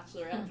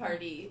bachelorette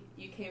party,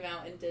 you came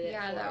out and did it.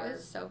 Yeah, that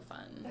was so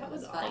fun. That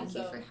was awesome. Thank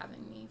you for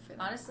having me for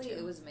that. Honestly,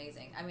 it was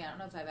amazing. I mean, I don't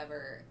know if I've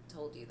ever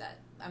told you that.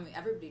 I mean,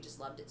 everybody just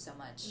loved it so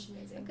much.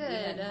 Amazing.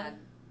 Good.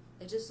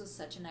 It just was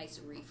such a nice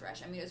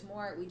refresh. I mean, it was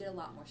more, we did a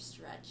lot more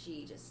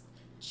stretchy, just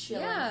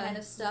chilling kind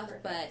of stuff,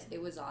 but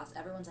it was awesome.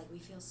 Everyone's like, we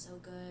feel so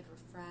good,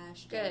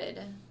 refreshed. Good.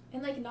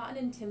 And, like, not an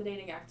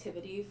intimidating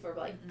activity for,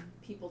 like,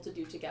 people to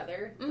do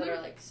together that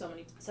are, like,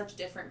 such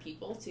different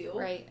people, too.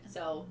 Right.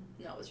 So,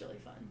 no, it was really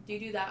fun. Do you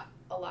do that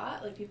a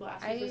lot? Like, people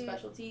ask you for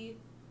specialty?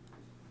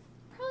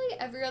 Probably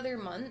every other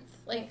month.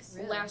 Like,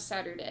 Really? last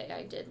Saturday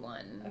I did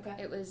one.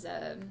 Okay. It was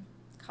a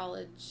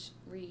college,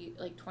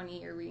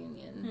 20-year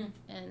reunion.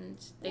 And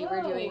they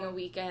were doing a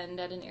weekend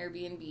at an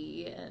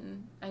Airbnb,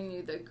 and I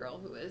knew the girl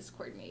who was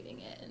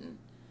coordinating it, and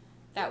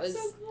that was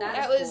so cool.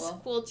 that was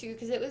cool too,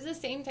 because it was the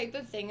same type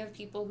of thing of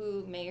people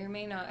who may or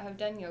may not have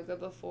done yoga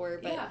before,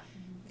 but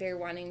they're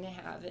wanting to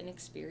have an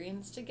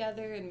experience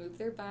together and move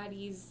their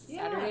bodies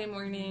Saturday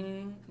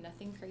morning,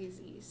 nothing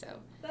crazy. So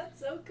that's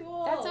so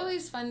cool. That's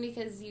always fun,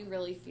 because you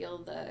really feel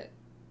the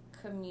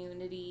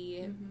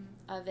community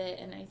of it,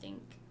 and I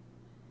think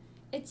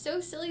it's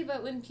so silly,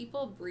 but when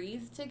people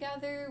breathe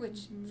together,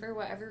 which for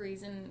whatever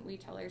reason we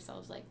tell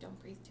ourselves, like, don't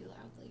breathe too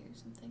loudly or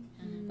something,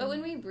 but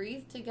when we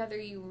breathe together,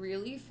 you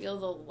really feel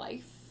the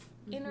life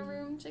in a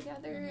room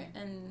together,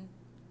 and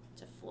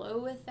to flow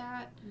with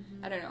that,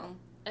 I don't know,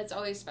 it's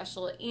always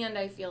special. And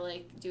I feel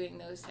like doing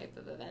those type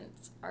of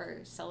events are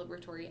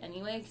celebratory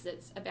anyway, because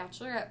it's a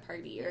bachelorette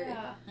party or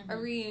a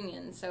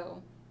reunion,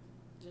 so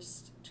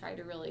just try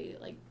to really,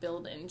 like,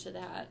 build into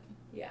that.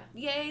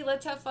 Yay,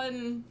 let's have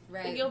fun.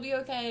 Right. You'll be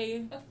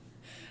okay.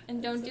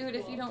 And don't do it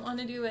if you don't want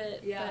to do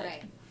it. Yeah. But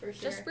right. For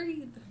sure. Just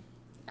breathe.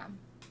 Yeah.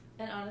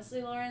 And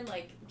honestly, Lauren,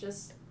 like,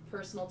 just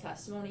personal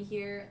testimony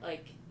here,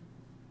 like,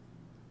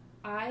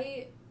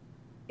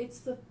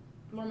 it's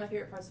one of my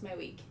favorite parts of my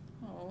week.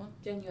 Oh.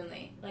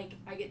 Genuinely. Like,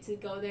 I get to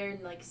go there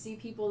and, like, see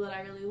people that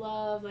I really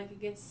love. Like, I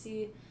get to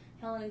see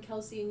Helen and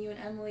Kelsey and you and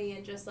Emily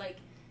and just, like,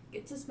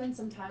 get to spend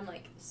some time,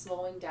 like,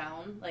 slowing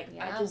down. Like,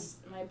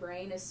 my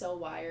brain is so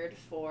wired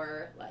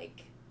for,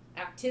 like,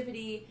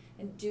 activity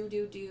and do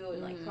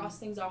and, like, cross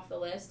things off the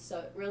list. So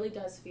it really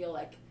does feel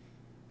like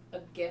a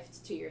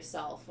gift to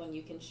yourself when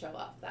you can show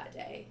up that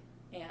day.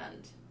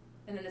 And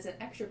then it's an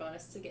extra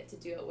bonus to get to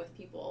do it with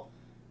people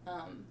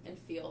and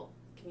feel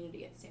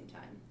community at the same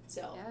time.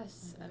 So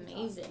yes,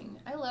 amazing. Awesome.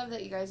 I love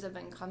that you guys have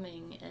been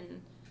coming,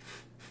 and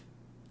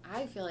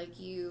I feel like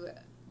you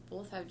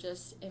both have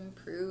just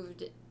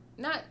improved.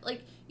 Not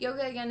like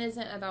yoga again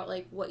isn't about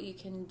like what you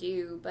can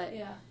do, but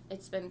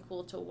it's been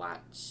cool to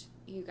watch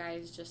you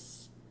guys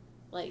just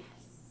like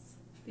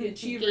the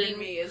achiever in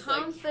me is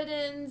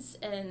confidence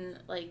and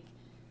like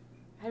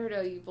I don't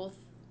know, you both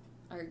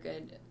are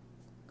good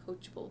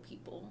coachable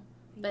people.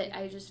 But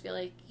I just feel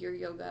like your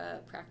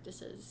yoga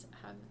practices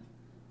have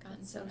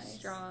gotten so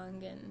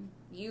strong, and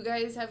you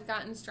guys have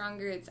gotten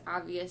stronger. It's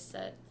obvious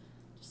that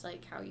just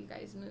like how you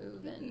guys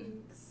move,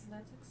 and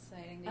that's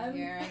exciting to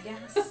hear, I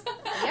guess.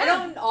 I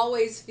don't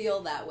always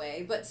feel that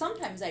way, but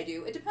sometimes I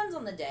do. It depends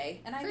on the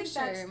day, and I think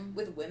that's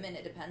with women.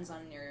 It depends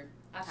on your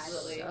time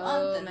of the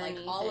month and like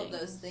all of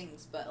those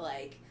things. But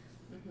like,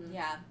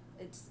 yeah,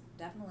 it's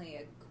definitely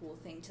a cool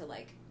thing to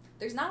like.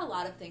 There's not a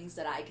lot of things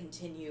that I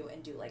continue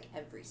and do like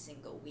every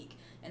single week,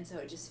 and so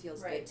it just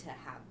feels good to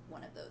have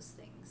one of those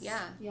things.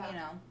 Yeah. You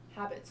know,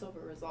 habits over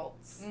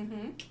results.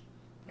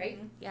 Right?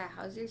 Yeah.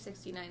 How's your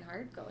 69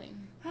 hard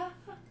going?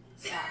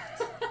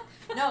 Soft.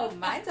 No,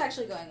 mine's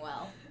actually going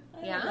well.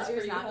 Yeah. Is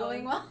yours not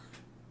going well?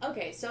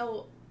 Okay,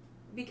 so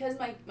because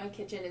my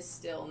kitchen is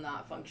still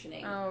not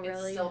functioning, really?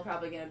 It's still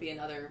probably going to be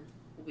another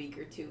week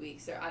or 2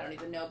 weeks, or I don't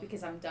even know,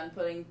 because I'm done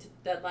putting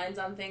deadlines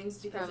on things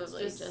because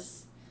probably it's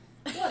just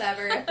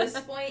whatever at this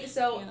point.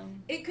 So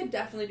it could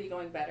definitely be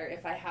going better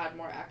if I had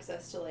more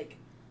access to like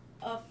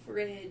a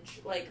fridge.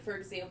 Like, for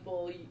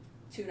example,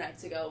 2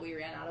 nights ago we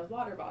ran out of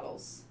water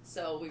bottles,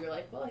 so we were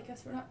like, well, I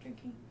guess we're not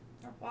drinking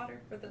our water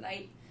for the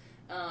night.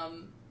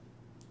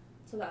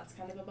 So that's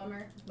kind of a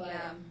bummer, but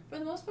for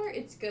the most part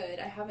it's good.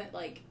 I haven't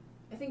like,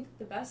 I think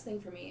the best thing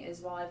for me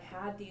is while I've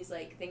had these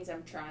like things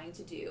I'm trying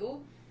to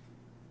do,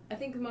 I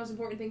think the most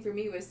important thing for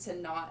me was to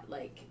not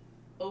like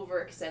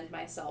overextend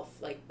myself,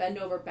 like bend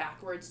over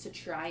backwards to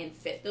try and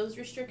fit those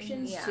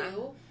restrictions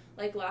too.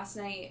 Like last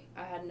night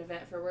I had an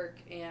event for work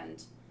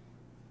and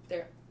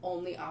their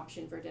only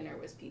option for dinner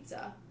was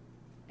pizza,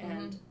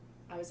 and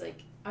I was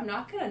like, I'm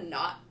not gonna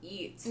not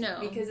eat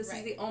because this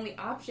is the only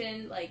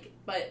option, like,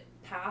 but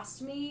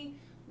past me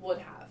would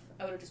have.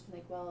 I would have just been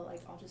like, well,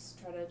 like, I'll just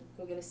try to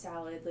go get a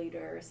salad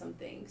later or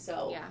something.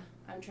 So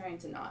I'm trying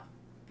to not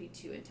be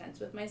too intense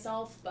with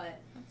myself, but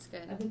that's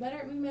good. I've been better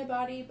at moving my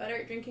body, better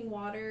at drinking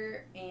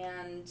water,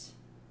 and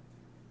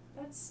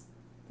that's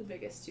the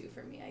biggest two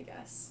for me, I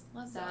guess.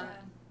 Love that.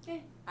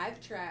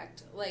 I've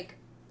tracked, like,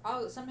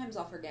 sometimes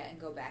I'll forget and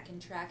go back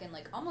and track, and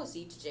like almost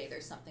each day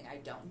there's something I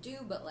don't do,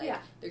 but like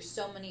there's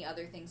so many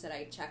other things that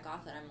I check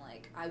off that I'm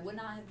like, I would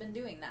not have been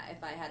doing that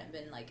if I hadn't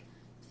been like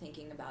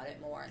thinking about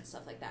it more and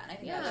stuff like that. And I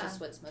think that's just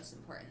what's most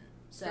important.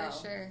 So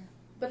for sure.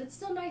 But it's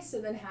still nice to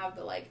then have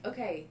the like,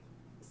 okay,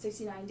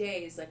 69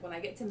 days, like when I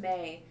get to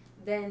May,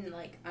 then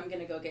like I'm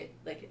gonna go get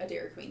like a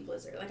Dairy Queen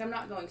Blizzard. Like I'm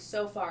not going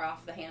so far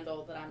off the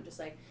handle that I'm just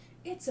like,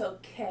 it's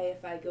okay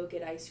if I go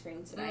get ice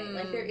cream tonight.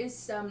 Like there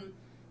is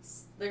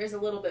a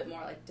little bit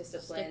more like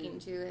discipline. Sticking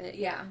to it.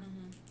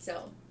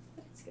 So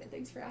it's good.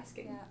 Thanks for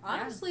asking. Yeah.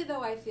 Honestly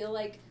though, I feel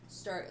like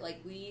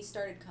we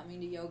started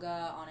coming to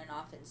yoga on and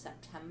off in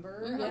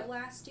September of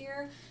last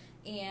year,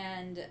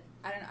 and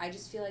I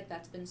just feel like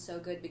that's been so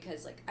good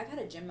because like I've had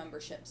a gym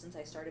membership since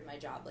I started my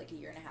job like a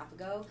year and a half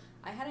ago.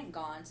 I hadn't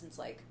gone since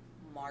like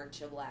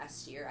March of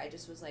last year. I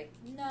just was like,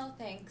 no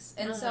thanks.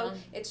 And so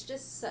it's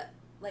just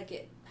like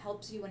it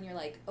helps you when you're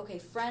like, okay,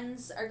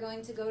 friends are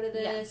going to go to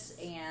this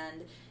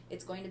and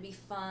it's going to be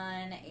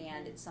fun,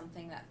 and it's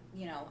something that,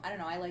 you know, I don't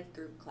know, I like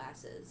group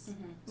classes.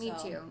 Me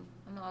too.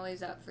 I'm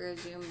always up for a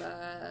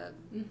Zumba,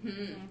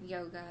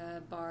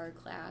 yoga, bar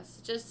class.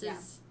 Just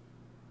as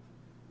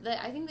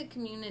I think the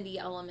community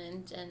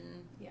element,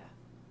 and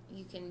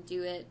you can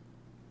do it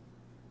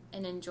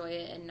and enjoy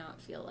it and not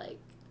feel like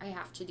I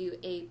have to do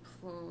a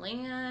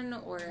plan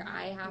or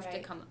I have to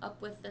come up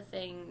with the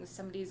things.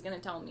 Somebody's going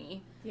to tell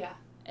me.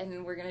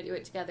 And we're going to do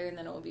it together, and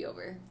then it will be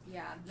over.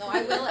 Yeah. No,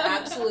 I will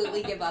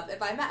absolutely give up.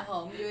 If I'm at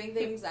home doing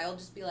things, I'll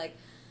just be like,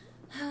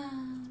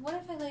 what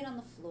if I laid on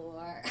the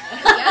floor?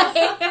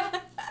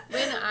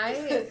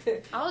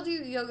 I'll do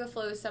yoga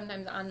flows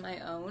sometimes on my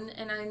own,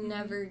 and I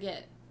never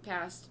get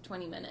past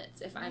 20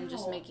 minutes if I'm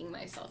just making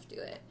myself do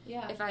it.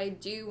 If I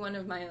do one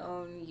of my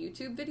own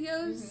YouTube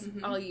videos,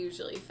 I'll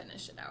usually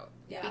finish it out.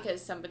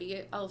 Because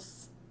somebody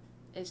else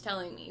is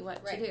telling me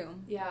what to do.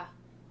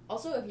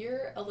 Also, if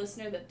you're a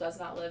listener that does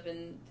not live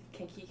in the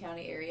Kankakee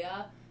County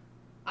area,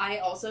 I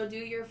also do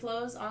your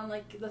flows on,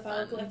 like, the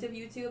Philo Collective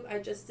YouTube. I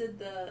just did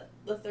the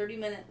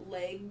 30-minute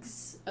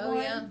legs one.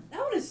 Yeah. That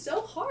one is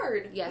so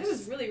hard. Yes. It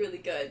was really, really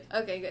good.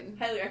 Okay, good.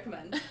 Highly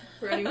recommend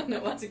for anyone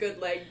that wants a good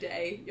leg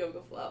day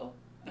yoga flow.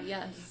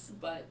 Yes.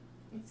 But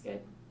it's good.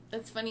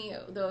 It's funny,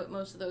 though,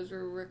 most of those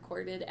were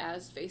recorded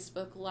as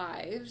Facebook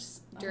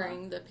Lives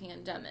during the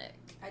pandemic.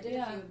 I did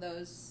a few of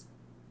those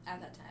at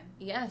that time.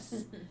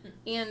 Yes.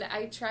 And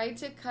I tried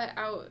to cut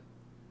out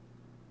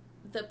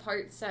the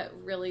parts that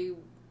really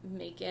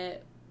make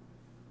it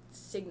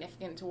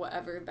significant to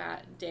whatever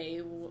that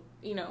day, was.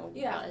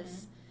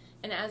 Mm-hmm.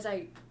 And as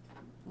I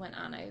went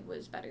on, I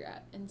was better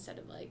at, instead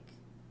of, like,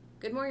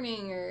 good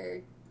morning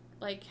or,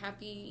 like,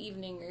 happy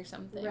evening or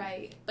something.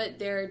 Right. But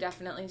there are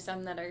definitely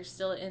some that are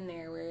still in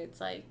there where it's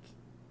like,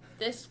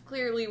 this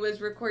clearly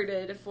was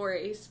recorded for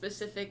a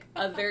specific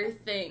other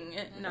thing,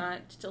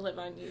 not to live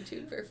on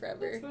YouTube for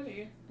forever. That's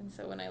funny. And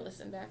so when I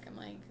listen back, I'm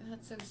like,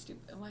 that's so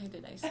stupid. Why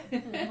did I say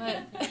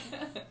I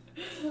what?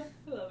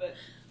 love it.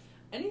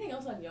 Anything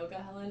else on yoga,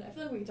 Helen? I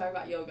feel like we can talk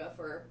about yoga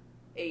for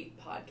 8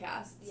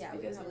 podcasts. Yeah,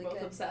 because we're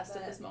both obsessed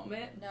at this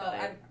moment. No,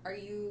 are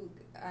you?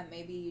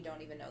 Maybe you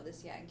don't even know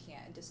this yet and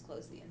can't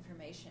disclose the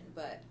information.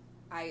 But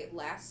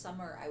last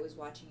summer I was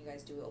watching you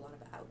guys do a lot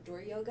of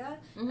outdoor yoga.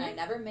 Mm-hmm. And I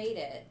never made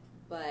it,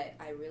 but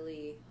I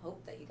really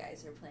hope that you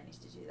guys are planning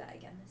to do that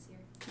again this year.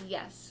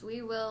 Yes,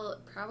 we will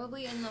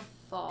probably in the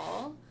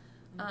fall.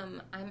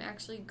 I'm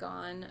actually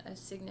gone a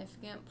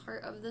significant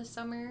part of the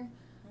summer.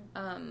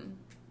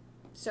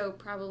 So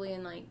probably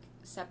in like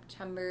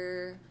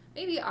September,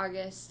 maybe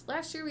August.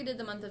 Last year we did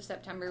the month of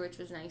September, which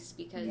was nice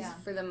because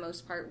for the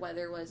most part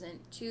weather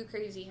wasn't too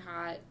crazy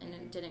hot and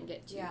it didn't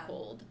get too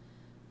cold.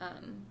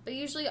 But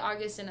usually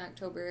August and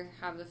October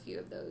have a few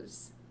of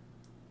those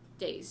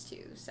days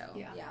too. So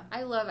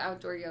I love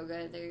outdoor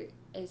yoga. There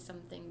is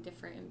something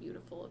different and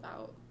beautiful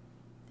about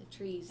the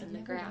trees and the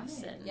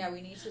grass. And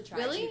we need to try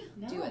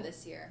to do it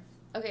this year.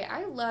 Okay,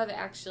 I love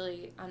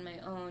actually on my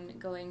own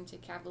going to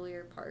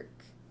Cavalier Park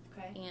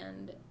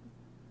and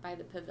by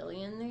the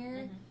pavilion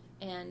there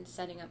and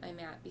setting up my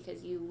mat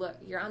because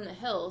you're on the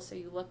hill, so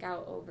you look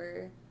out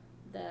over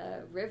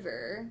the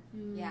river.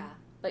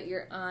 But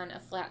you're on a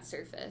flat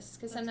surface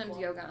because sometimes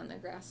yoga on the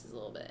grass is a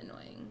little bit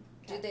annoying.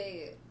 Do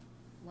they,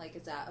 like,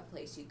 is that a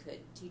place you could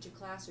teach a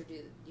class, or do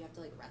you have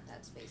to, like, rent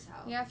that space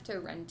out? You have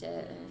to rent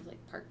it in, like,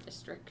 Park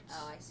District.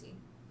 Oh, I see.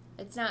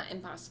 It's not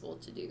impossible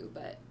to do,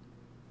 but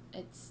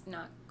it's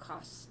not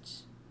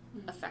cost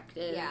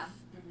effective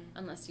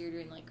unless you're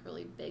doing, like, a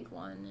really big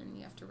one and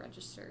you have to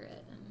register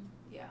it. And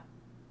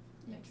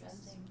makes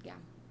sense. Yeah.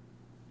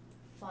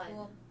 Fun.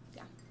 Cool.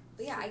 Yeah.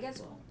 But yeah, I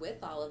guess with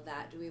all of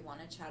that, do we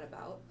want to chat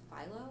about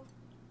Philo?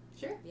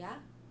 Sure. Yeah?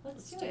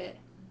 Let's do it.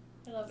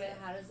 I love it.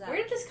 How does that... Where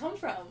did this come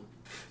from?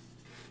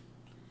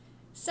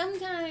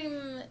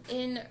 Sometime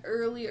in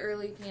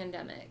early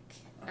pandemic,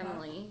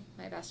 Emily,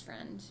 my best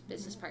friend,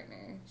 business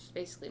partner, she's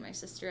basically my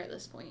sister at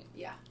this point.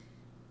 Yeah.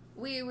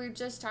 We were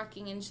just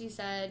talking and she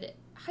said,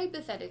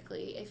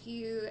 hypothetically, if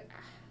you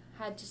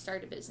had to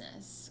start a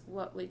business,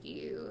 what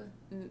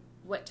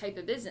type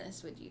of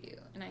business would you do?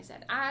 And I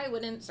said, I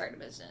wouldn't start a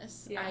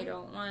business. Yeah. I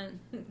don't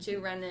want to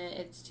run it.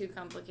 It's too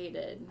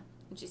complicated.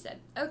 And she said,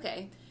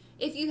 okay,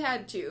 if you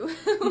had to,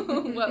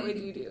 what would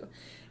you do?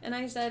 And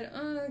I said,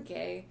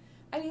 okay.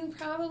 I mean,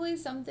 probably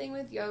something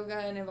with yoga,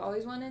 and I've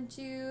always wanted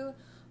to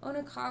own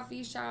a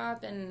coffee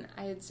shop, and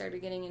I had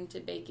started getting into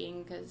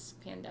baking because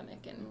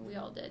pandemic, and we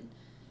all did.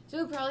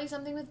 So probably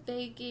something with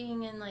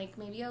baking and, like,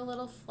 maybe a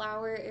little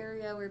flower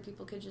area where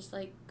people could just,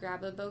 like,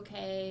 grab a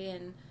bouquet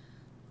and,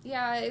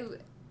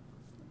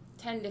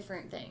 10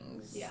 different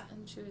things. Yeah.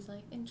 And she was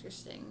like,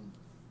 interesting.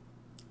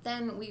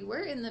 Then we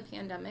were in the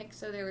pandemic,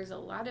 so there was a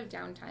lot of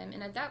downtime,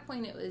 and at that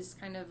point it was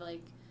kind of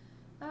like,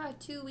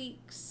 2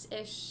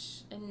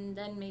 weeks-ish, and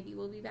then maybe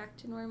we'll be back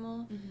to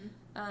normal.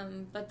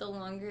 But the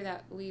longer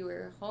that we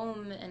were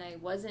home and I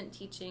wasn't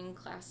teaching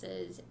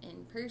classes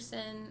in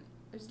person,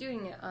 I was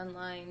doing it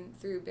online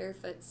through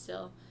Barefoot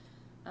still,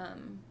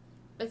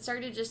 but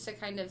started just to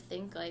kind of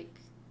think, like,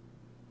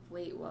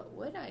 wait, what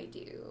would I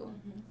do?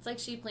 It's like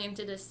she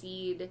planted a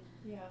seed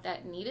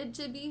that needed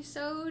to be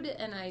sowed,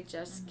 and I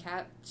just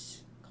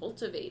kept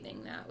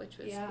cultivating that, which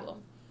was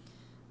cool.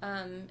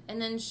 And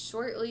then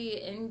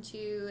shortly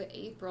into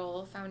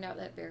April, found out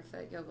that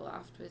Barefoot Yoga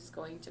Loft was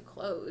going to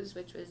close,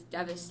 which was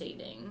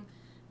devastating.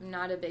 I'm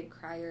not a big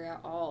crier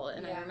at all,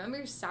 and I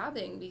remember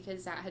sobbing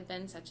because that had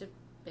been such a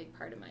big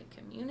part of my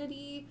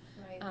community.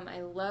 Right.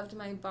 I loved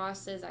my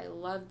bosses. I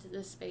loved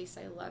the space.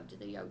 I loved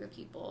the yoga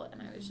people,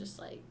 and I was just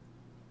like,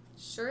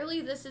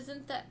 surely this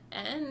isn't the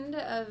end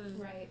of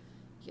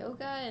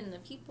yoga and the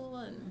people.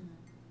 And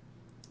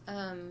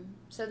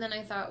so then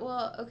I thought,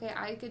 well, okay,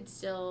 I could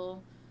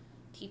still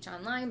teach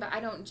online, but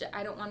I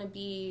don't want to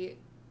be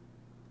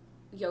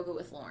yoga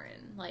with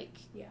Lauren. Like,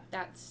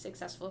 that's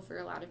successful for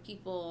a lot of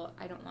people.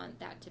 I don't want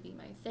that to be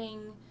my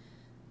thing.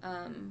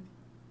 I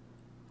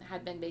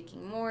had been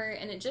baking more,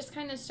 and it just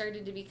kind of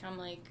started to become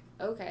like,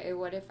 okay,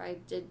 what if I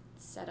did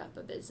set up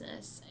a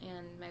business?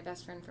 And my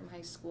best friend from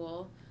high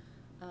school,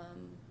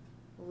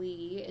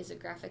 Lee is a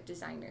graphic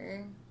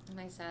designer, and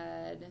I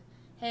said,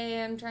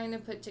 hey, I'm trying to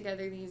put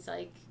together these,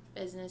 like,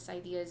 business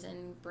ideas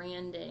and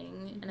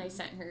branding, and I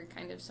sent her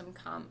kind of some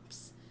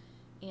comps,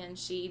 and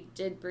she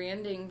did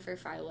branding for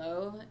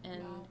Philo,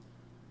 and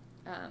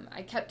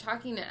I kept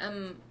talking to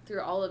Em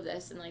through all of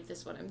this, and, like, this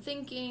is what I'm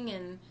thinking,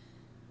 and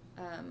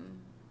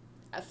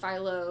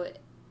Philo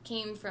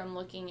came from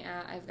looking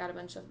at, I've got a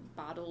bunch of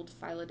bottled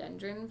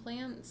philodendron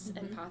plants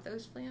and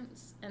pothos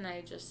plants, and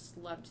I just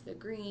loved the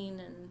green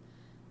and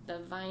the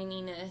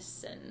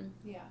vininess, and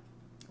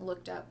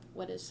looked up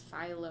what does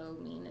philo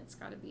mean. It's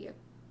got to be a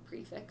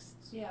prefix.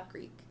 It's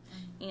Greek.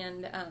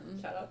 And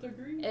shout out to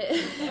Greek.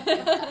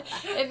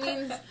 It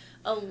means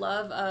a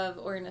love of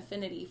or an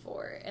affinity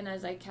for. And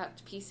as I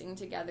kept piecing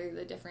together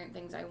the different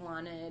things I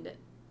wanted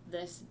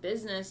this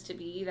business to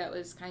be that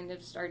was kind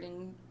of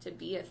starting to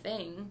be a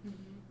thing,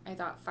 I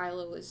thought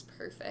philo was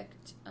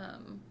perfect,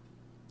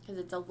 because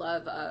it's a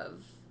love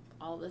of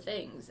all the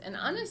things. And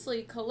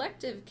honestly,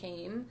 collective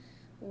came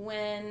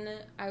when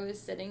I was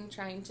sitting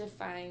trying to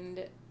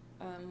find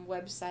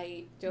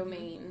website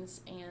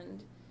domains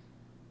and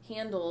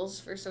handles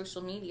for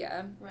social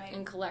media,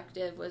 and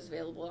collective was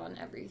available on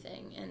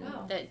everything, and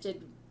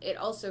it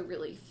also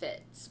really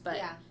fits,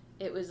 but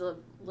it was a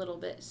little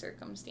bit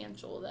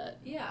circumstantial that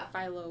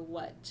philo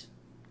what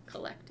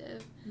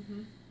collective.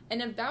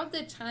 And about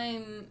the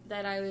time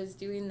that I was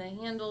doing the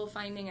handle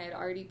finding, I'd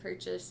already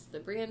purchased the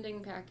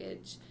branding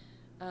package,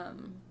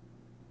 and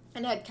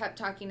had kept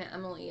talking to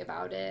Emily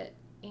about it,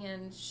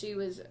 and she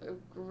was a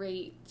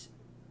great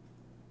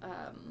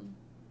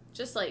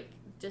just like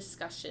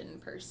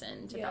discussion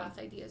person to bounce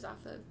ideas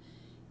off of.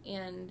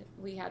 And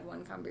we had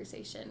one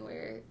conversation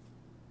where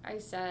I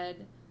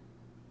said,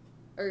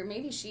 or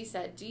maybe she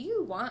said, do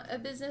you want a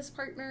business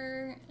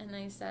partner? And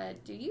I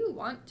said, do you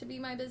want to be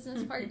my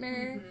business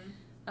partner?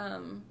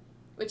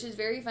 Which is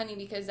very funny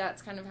because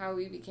that's kind of how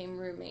we became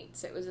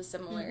roommates. It was a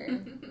similar,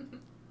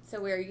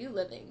 so where are you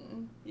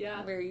living?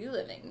 Yeah. Where are you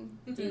living?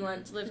 Do you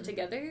want to live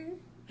together?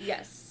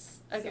 Yes.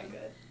 Okay. So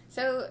good.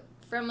 So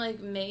from like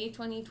May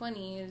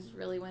 2020 is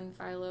really when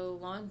Philo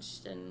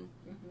launched and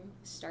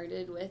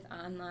started with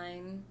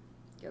online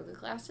yoga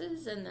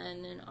classes, and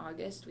then in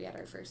August we had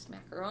our first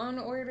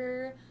macaron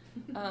order,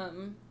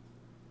 and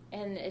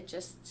it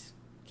just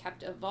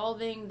kept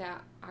evolving.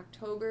 That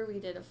October we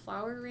did a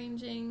flower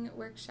arranging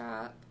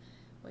workshop,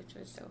 which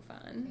was so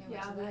fun.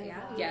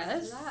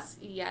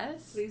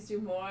 Yes. Please do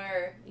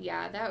more.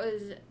 Yeah, that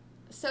was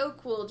so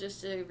cool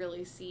just to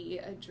really see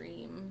a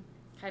dream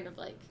kind of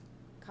like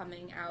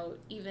coming out,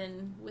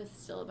 even with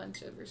still a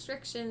bunch of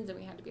restrictions and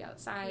we had to be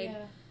outside.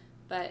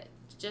 But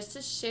just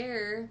to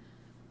share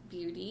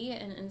beauty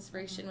and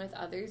inspiration with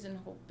others, and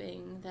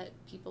hoping that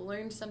people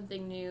learned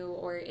something new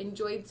or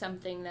enjoyed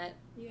something that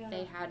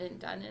they hadn't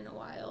done in a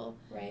while.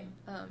 Right.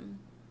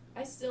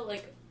 I still,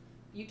 like,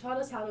 you taught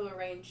us how to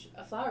arrange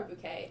a flower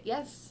bouquet.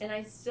 Yes. And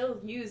I still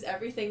use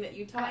everything that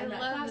you taught in that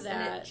class. That.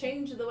 And it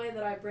changed the way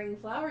that I bring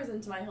flowers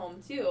into my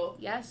home, too.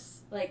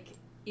 Yes. Like,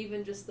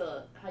 even just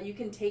how you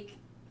can take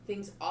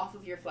things off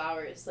of your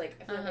flowers.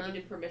 Like, I feel like I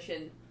needed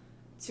permission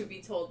to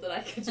be told that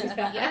I could do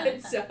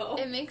that. So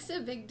it makes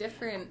a big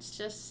difference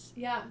just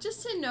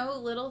to know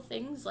little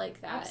things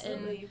like that.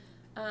 Absolutely.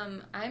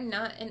 And I'm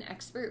not an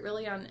expert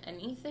really on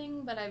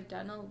anything, but I've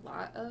done a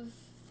lot of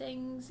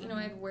things. You know,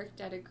 I've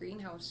worked at a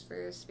greenhouse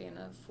for a span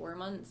of 4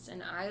 months,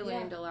 and I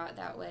learned a lot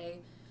that way.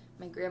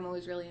 My grandma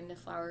was really into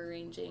flower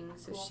arranging,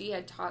 so she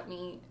taught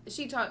me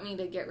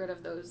to get rid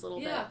of those little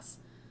bits.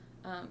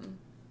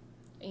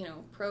 You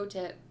know, pro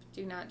tip,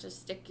 do not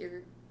just stick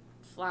your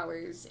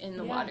flowers in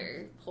the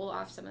water. Pull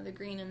off some of the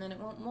green and then it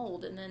won't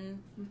mold, and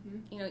then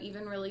you know,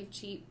 even really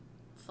cheap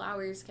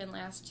flowers can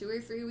last 2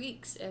 or 3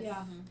 weeks if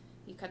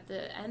you cut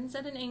the ends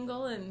at an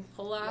angle and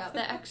pull off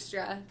the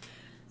extra.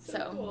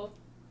 So cool.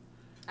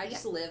 I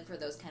just live for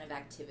those kind of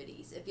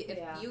activities. If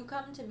you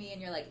come to me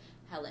and you're like,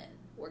 Helen,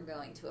 we're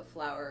going to a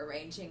flower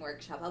arranging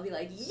workshop, I'll be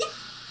like,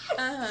 yes!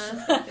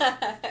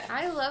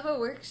 I love a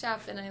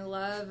workshop, and I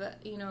love,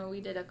 you know, we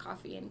did a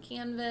coffee and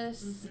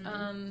canvas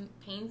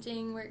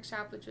painting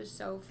workshop, which was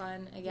so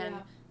fun. Again,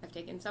 I've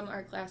taken some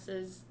art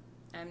classes.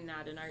 I'm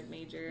not an art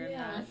major. I'm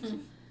not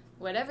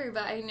whatever,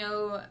 but I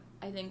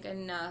think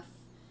enough,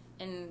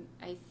 and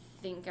I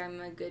think I'm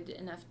a good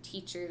enough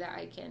teacher that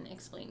I can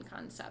explain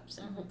concepts,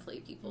 and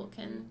hopefully people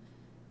can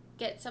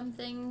get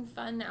something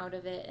fun out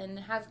of it and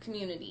have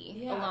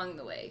community along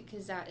the way,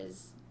 because that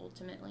is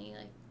ultimately,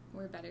 like,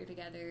 we're better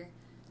together.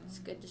 It's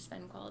good to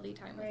spend quality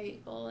time with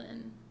people,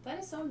 and that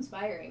is so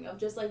inspiring. Of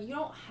just like, you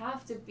don't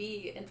have to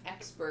be an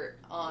expert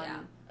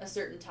on a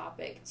certain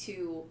topic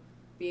to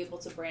be able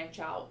to branch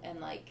out and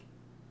like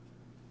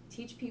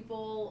teach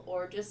people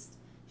or just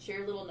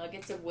share little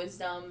nuggets of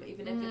wisdom,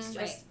 even if it's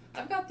just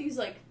I've got these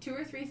like 2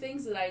 or 3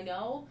 things that I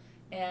know,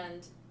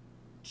 and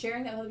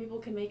sharing that with other people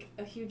can make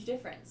a huge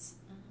difference.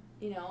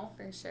 You know,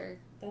 for sure.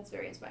 That's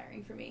very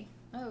inspiring for me.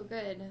 Oh,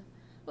 good.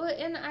 Well,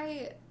 and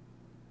I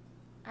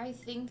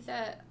think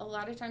that a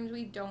lot of times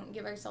we don't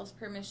give ourselves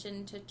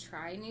permission to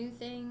try new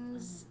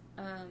things.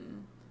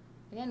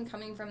 Again,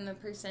 coming from the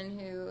person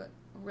who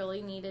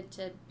really needed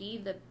to be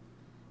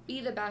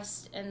the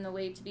best, and the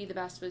way to be the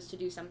best was to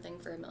do something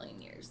for a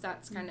million years.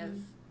 That's kind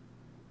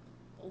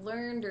of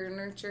learned or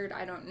nurtured,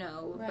 I don't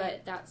know,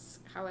 but that's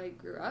how I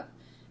grew up.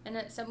 And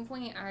at some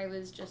point I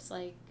was just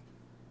like,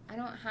 I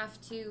don't have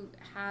to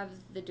have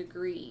the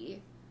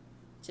degree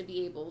to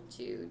be able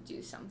to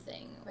do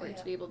something or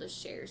to be able to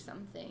share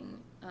something.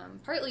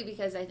 Partly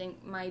because I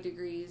think my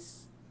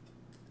degrees,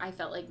 I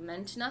felt like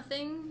meant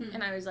nothing,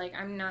 and I was like,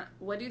 I'm not,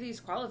 what do these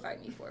qualify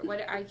me for?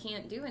 I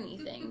can't do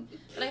anything.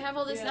 But I have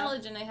all this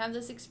knowledge, and I have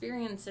this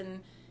experience, and,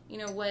 you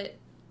know, what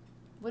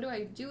do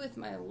I do with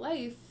my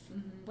life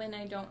when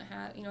I don't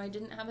have, you know, I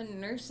didn't have a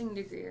nursing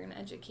degree or an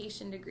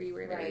education degree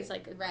where there was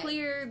like a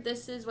clear,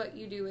 this is what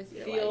you do with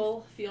your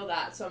life. Feel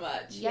that so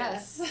much.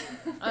 Yes.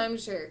 I'm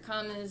sure.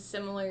 Comm is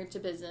similar to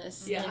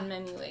business in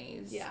many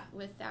ways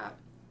with that.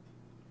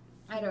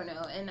 I don't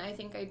know. And I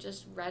think I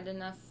just read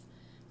enough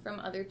from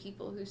other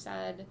people who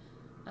said,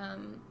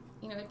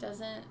 you know, it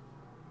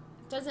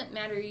doesn't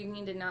matter, you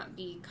need to not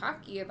be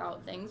cocky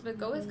about things, but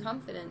go with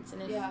confidence.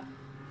 And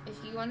if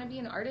you want to be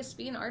an artist,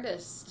 be an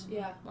artist.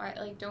 Yeah. Why,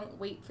 like, don't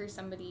wait for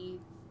somebody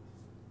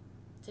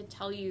to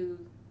tell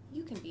you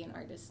can be an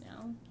artist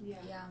now. Yeah.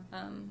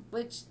 Yeah.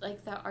 Which,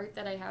 like, the art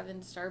that I have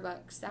in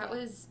Starbucks,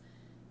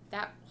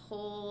 that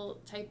whole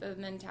type of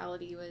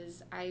mentality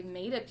was, I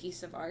made a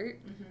piece of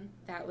art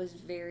that was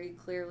very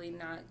clearly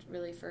not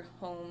really for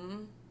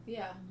home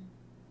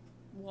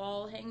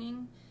wall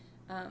hanging.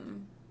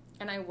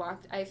 And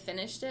I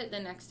finished it the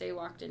next day,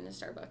 walked into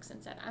Starbucks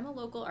and said, I'm a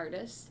local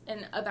artist,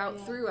 and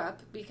threw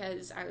up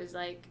because I was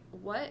like,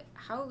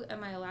 how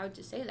am I allowed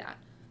to say that?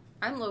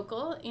 I'm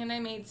local and I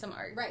made some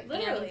art. Right,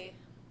 literally.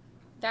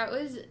 And that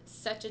was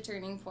such a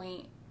turning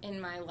point in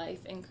my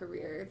life and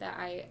career that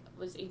I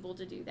was able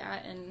to do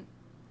that, and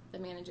the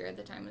manager at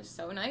the time was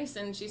so nice,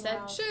 and she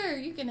said, sure,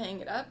 you can hang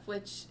it up,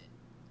 which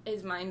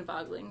is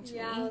mind-boggling to me.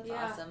 Yeah,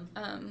 that's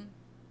awesome.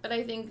 But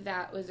I think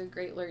that was a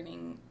great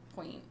learning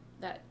point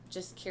that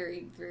just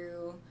carried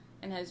through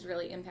and has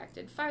really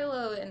impacted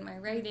Philo and my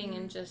writing,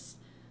 and just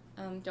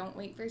don't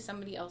wait for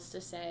somebody else to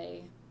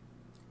say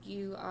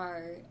you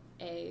are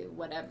a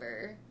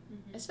whatever.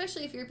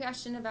 Especially if you're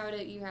passionate about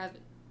it, you have,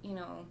 you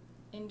know,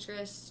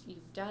 interest,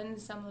 you've done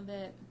some of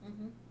it.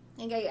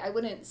 Like I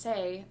wouldn't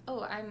say,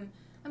 oh, I'm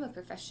a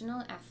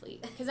professional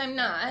athlete, because I'm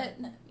not.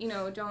 You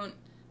know, don't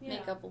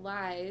make up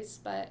lies,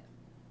 but,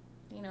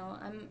 you know,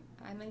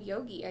 I'm a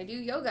yogi. I do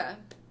yoga.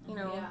 You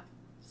know,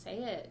 say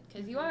it,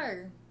 because you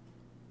are.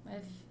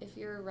 If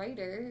you're a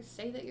writer,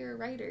 say that you're a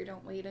writer.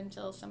 Don't wait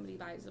until somebody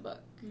buys a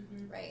book.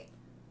 Right.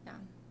 Yeah.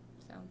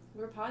 So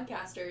we're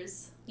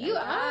podcasters. You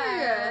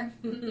are.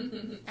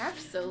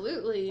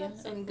 Absolutely.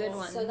 That's so and cool. good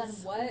ones. So then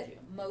what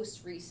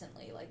most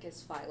recently, like,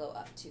 is Philo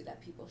up to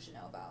that people should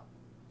know about?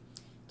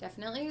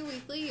 Definitely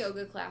weekly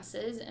yoga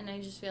classes, and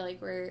I just feel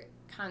like we're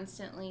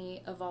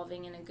constantly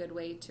evolving in a good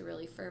way to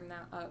really firm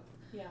that up.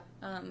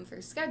 For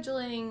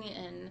scheduling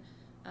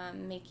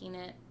and making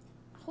it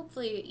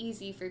hopefully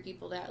easy for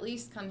people to at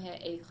least come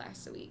hit a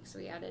class a week. So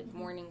we added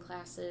morning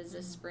classes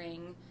this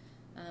spring,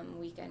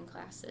 weekend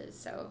classes,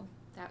 so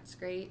that's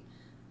great.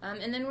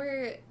 And then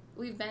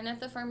we've been at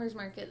the farmers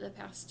market the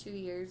past 2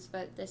 years,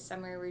 but this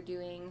summer we're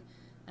doing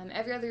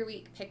every other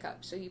week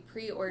pickup. So you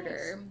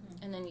pre-order,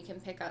 and then you can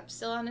pick up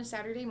still on a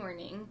Saturday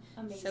morning.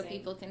 Amazing. So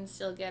people can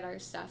still get our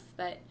stuff.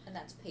 And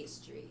that's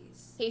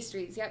pastries.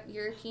 Pastries, yep,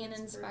 European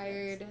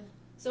inspired. Perfect.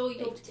 So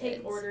you'll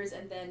take orders,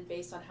 and then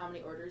based on how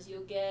many orders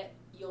you'll get,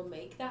 you'll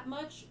make that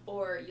much,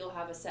 or you'll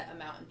have a set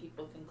amount and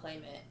people can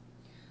claim it?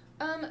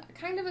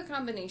 Kind of a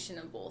combination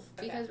of both,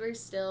 because we're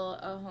still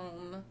a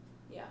home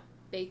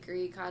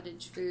bakery,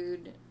 cottage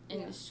food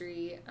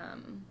industry,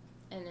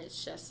 and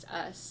it's just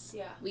us.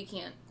 Yeah. We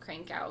can't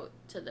crank out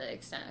to the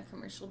extent a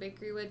commercial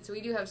bakery would, so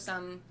we do have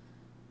some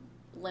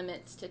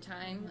limits to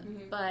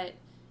time, but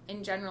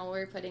in general,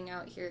 we're putting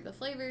out, here are the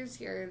flavors,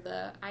 here are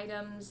the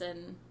items,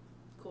 and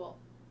cool.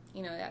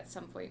 You know, at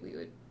some point we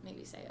would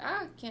maybe say,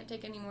 can't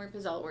take any more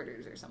pizzelle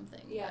orders or something.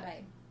 Yeah.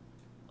 Right.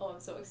 Oh, I'm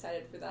so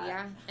excited for that.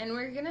 Yeah, and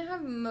we're going to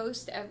have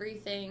most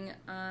everything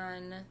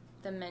on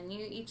the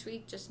menu each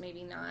week, just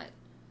maybe not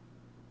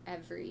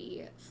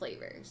every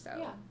flavor.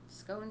 So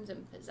scones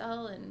and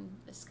pizzelle and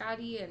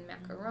biscotti and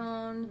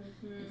macaron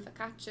and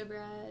focaccia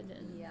bread.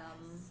 And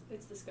yum.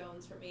 It's the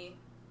scones for me.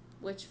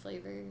 Which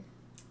flavor?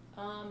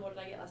 What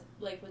did I get last?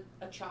 Like with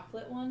a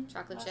chocolate one?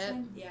 Chocolate chip?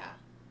 Time? Yeah.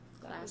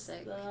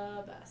 Classic. That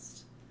was the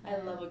best. I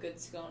love a good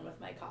scone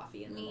with my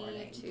coffee in the morning.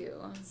 Me too.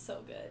 It's so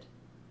good.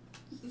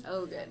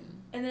 So good.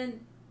 And then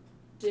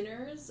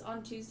dinners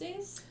on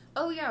Tuesdays?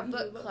 Oh yeah,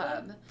 book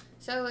club.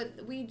 So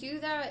we do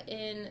that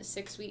in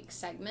 6-week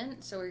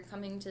segments. So we're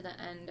coming to the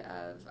end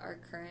of our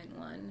current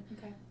one.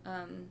 Okay.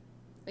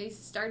 We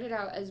started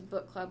out as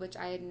book club, which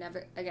I had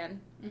never, I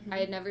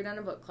had never done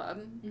a book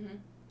club.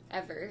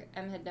 Ever.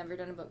 Had never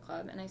done a book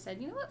club. And I said,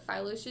 you know what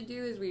Philo should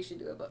do is we should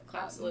do a book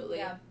club. Absolutely.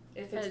 Yeah.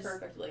 It fits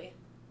perfectly.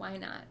 Why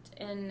not?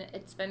 And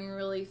it's been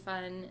really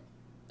fun.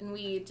 And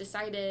we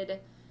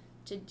decided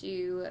to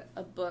do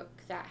a book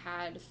that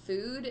had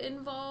food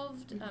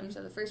involved.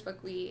 So the first book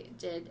we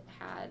did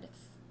had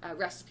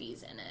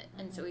recipes in it.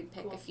 And so we'd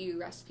pick a few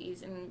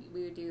recipes, and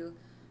we would do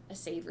a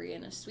savory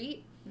and a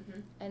sweet.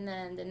 And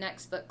then the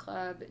next book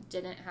club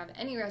didn't have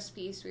any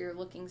recipes. We were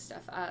looking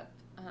stuff up.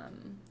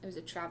 It was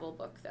a travel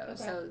book, though.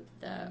 So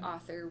the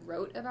author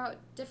wrote about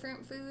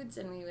different foods,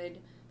 and we would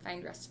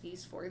find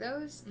recipes for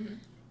those.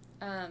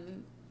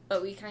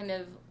 But we kind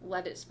of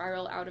let it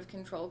spiral out of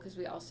control because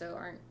we also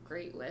aren't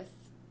great with,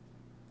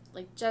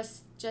 like,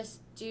 just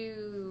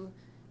do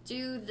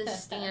the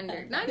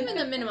standard. Not even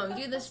the minimum,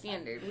 do the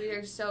standard. We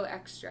are so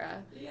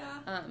extra.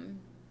 Yeah.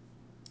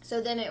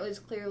 So then it was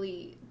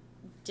clearly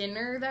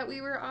dinner that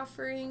we were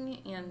offering,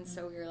 and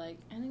so we were like,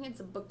 I think it's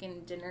a book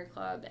and dinner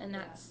club, and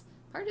that's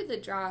part of the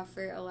draw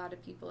for a lot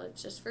of people.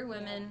 It's just for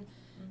women,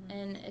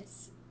 and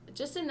it's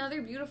just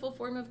another beautiful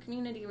form of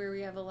community where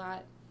we have a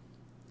lot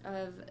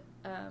of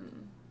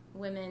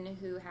women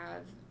who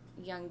have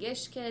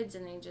youngish kids,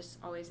 and they just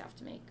always have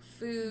to make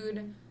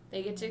food.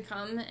 They get to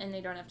come, and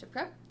they don't have to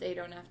prep. They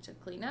don't have to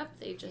clean up.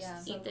 They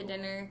just eat the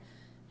dinner.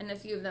 And a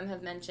few of them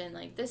have mentioned,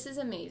 like, this is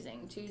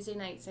amazing. Tuesday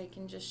nights I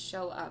can just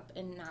show up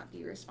and not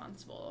be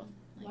responsible.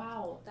 Like,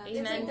 wow.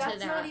 Amen that's to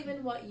that. not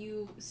even what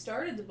you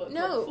started the book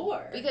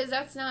for. Because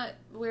that's not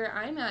where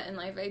I'm at in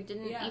life. I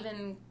didn't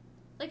even,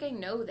 like, I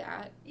know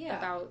that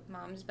about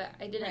moms, but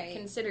I didn't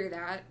consider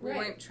that. We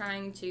weren't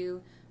trying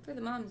to, for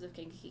the moms of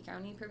Kankakee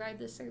County, provide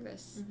this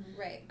service.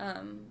 Right.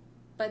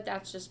 But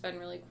that's just been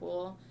really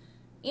cool.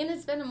 And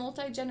it's been a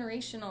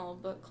multi-generational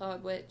book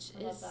club, which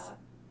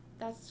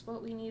that's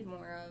what we need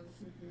more of.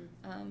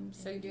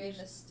 So you're doing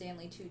the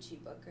Stanley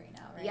Tucci book right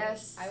now, right?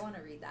 Yes. I want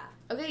to read that.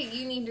 Okay,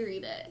 you need to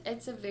read it.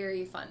 It's a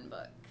very fun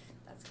book.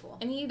 That's cool.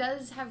 And he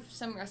does have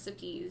some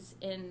recipes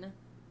in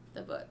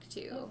the book,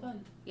 too. Oh,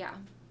 fun. Yeah.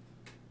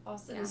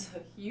 Austin is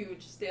a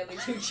huge Stanley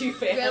Tucci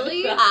fan.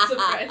 Really? That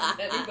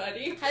surprises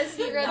anybody. Has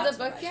he read the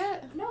book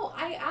yet? No,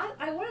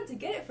 I wanted to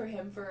get it for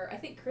him for, I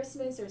think,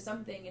 Christmas or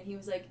something, and he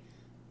was like,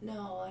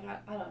 no, like,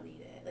 I don't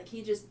need it. Like,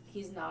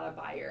 he's not a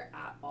buyer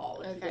at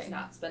all. Like, he does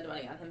not spend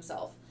money on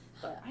himself.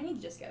 But I need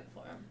to just get it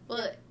for him.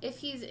 Well, if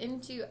he's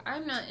into,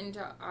 I'm not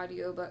into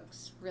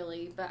audiobooks,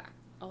 really, but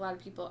a lot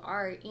of people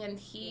are, and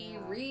he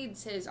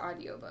reads his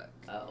audiobook.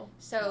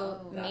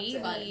 So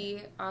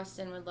maybe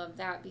Austin would love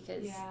that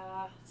because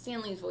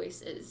Stanley's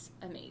voice is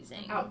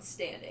amazing.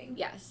 Outstanding.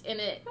 Yes, and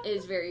it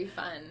is very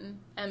fun.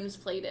 Em's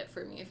played it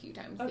for me a few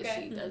times because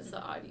she does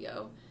the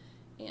audio.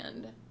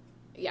 And,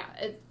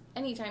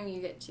 anytime you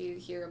get to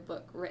hear a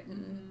book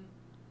written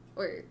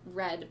or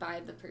read by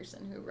the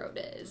person who wrote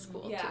it is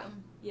cool, too.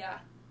 Yeah.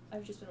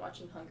 I've just been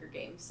watching Hunger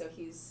Games, so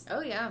he's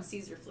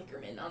Caesar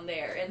Flickerman on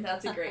there, and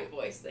that's a great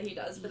voice that he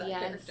does for that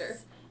character.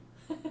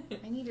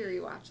 I need to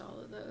rewatch all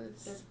of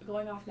those. They're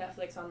going off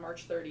Netflix on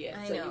March 30th,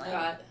 I so know, you've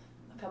got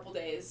a couple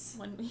days.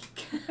 1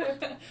 week.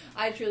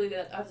 I truly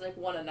did. I was like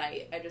one a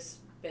night. I just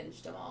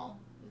binged them all.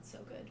 It's so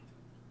good.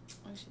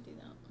 I should do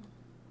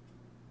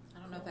that.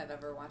 I don't know if I've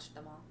ever watched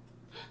them all.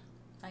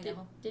 I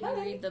know. Did you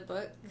read the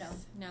books?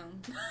 No.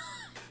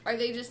 Are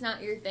they just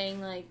not your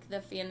thing, like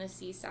the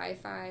fantasy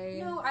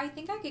sci-fi? No, I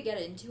think I could get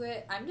into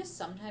it. I'm just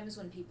sometimes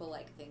when people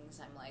like things,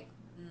 I'm like,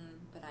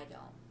 but I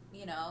don't.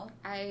 You know?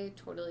 I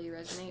totally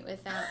resonate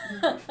with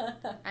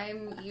that.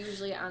 I'm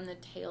usually on the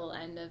tail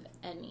end of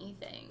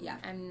anything. Yeah.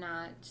 I'm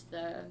not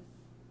the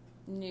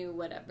new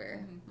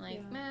whatever.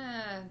 Like,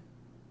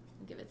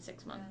 give it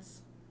 6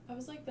 months. I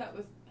was like that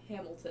with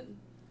Hamilton.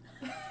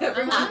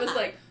 Everyone was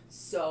like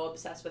so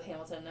obsessed with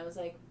Hamilton, and I was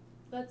like,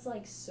 that's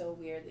like so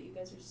weird that you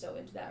guys are so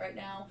into that right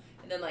now.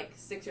 And then like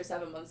 6 or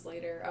 7 months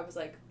later, I was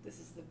like, this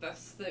is the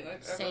best thing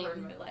I've ever heard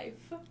in my life.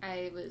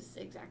 I was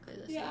exactly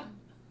the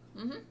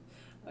same.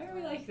 Why are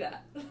we like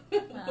that?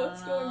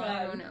 What's going on?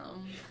 I don't know.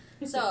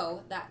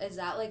 So is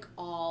that like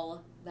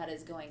all that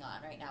is going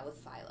on right now with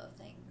Philo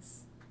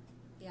things?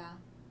 Yeah.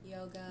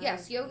 Yoga.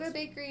 Yes, yoga,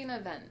 bakery, and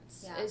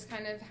events is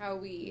kind of how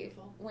we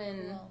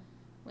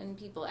when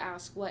people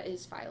ask what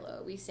is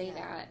Philo, we say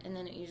that, and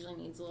then it usually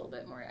needs a little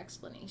bit more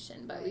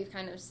explanation. But we've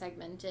kind of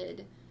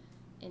segmented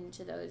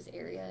into those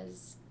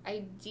areas.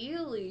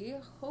 Ideally,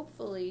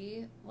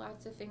 hopefully,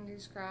 lots of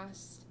fingers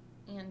crossed,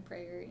 and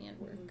prayer and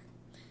work.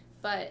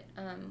 But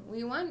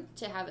we want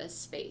to have a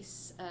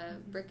space, a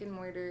brick and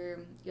mortar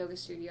yoga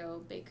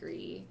studio,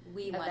 bakery.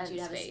 We want you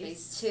to have a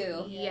space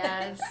too.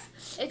 Yes.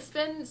 It's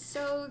been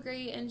so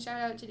great, and shout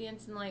out to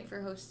Dance and Light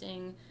for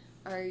hosting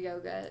our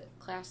yoga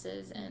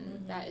classes,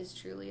 and that is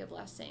truly a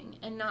blessing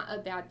and not a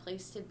bad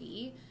place to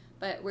be,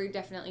 but we're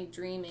definitely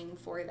dreaming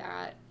for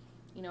that,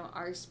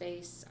 our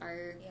space,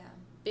 our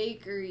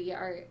bakery,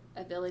 our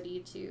ability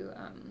to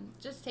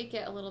just take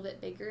it a little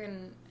bit bigger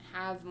and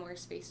have more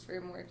space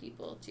for more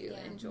people to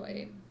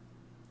enjoy.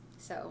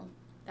 So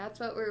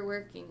that's what we're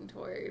working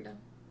toward.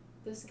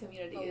 This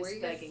community is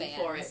begging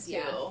for it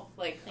too.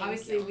 Like, Thank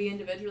obviously you. we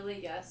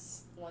individually,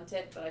 want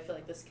it, but I feel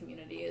like this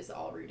community is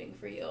all rooting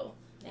for you.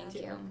 Thank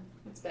you.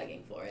 It's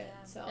begging for it.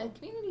 So the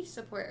community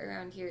support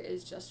around here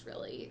is just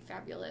really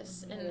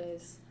fabulous, and it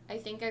is. I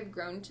think I've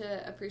grown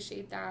to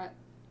appreciate that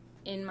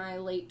in my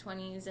late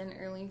 20s and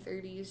early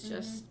 30s.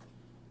 Just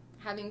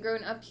having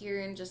grown up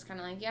here and just kind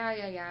of like, yeah,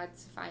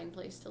 it's a fine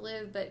place to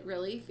live, but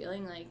really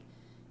feeling like,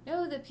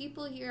 no, the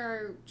people here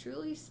are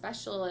truly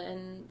special,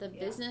 and the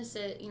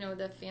businesses,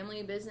 the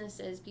family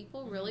businesses,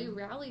 people really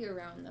rally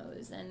around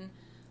those, and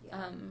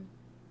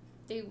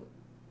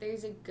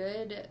there's a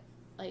good,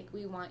 like,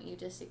 we want you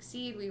to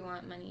succeed, we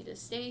want money to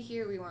stay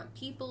here, we want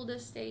people to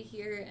stay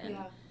here, and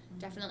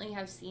definitely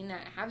have seen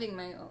that having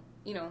my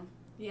own,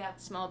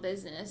 small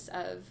business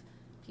of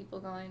people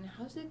going,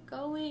 how's it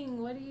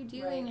going? What are you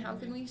doing? How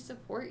can we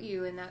support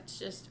you? And that's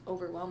just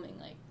overwhelming.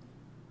 Like,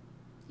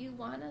 you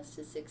want us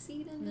to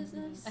succeed in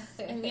business?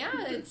 And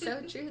it's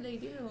so true, they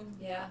do.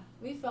 Yeah,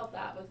 we felt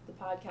that with the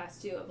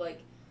podcast too, of like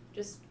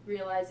just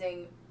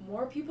realizing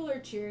more people are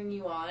cheering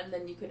you on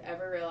than you could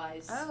ever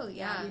realize. Oh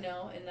yeah.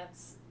 And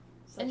that's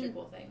such a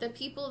cool thing. The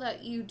people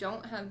that you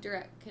don't have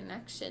direct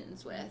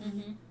connections with,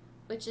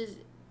 which is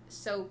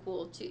so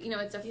cool too.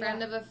 It's a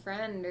friend of a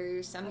friend,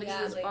 or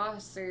somebody's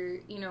boss, or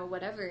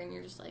whatever, and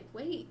you're just like,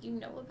 wait, you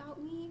know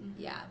about me?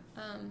 Yeah.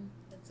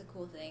 That's a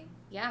cool thing.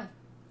 Yeah.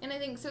 And I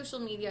think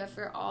social media,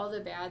 for all the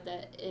bad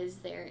that is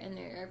there, and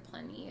there are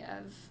plenty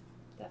of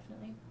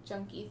definitely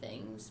junky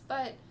things,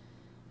 but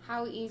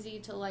how easy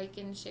to like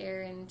and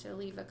share and to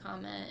leave a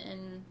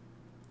comment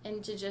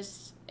and to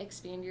just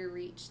expand your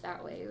reach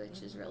that way,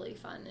 which is really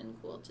fun and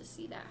cool to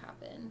see that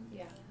happen.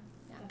 Yeah.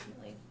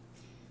 Definitely.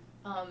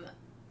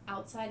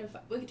 Outside of,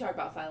 we could talk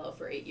about Philo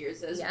for 8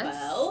 years as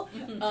well.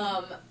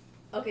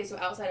 Okay, so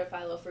outside of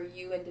Philo, for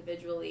you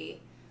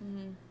individually,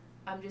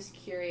 I'm just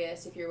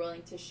curious if you're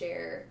willing to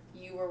share.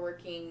 You were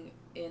working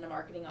in a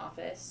marketing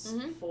office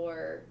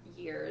for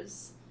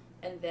years,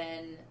 and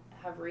then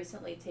have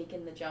recently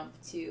taken the jump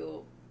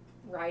to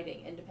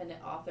writing,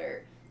 independent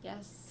author.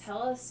 Yes.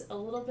 Tell us a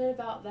little bit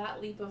about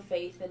that leap of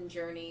faith and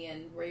journey,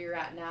 and where you're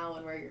at now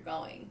and where you're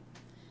going.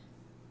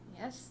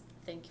 Yes,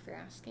 thank you for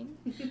asking.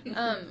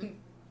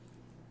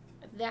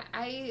 That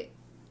I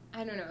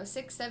don't know,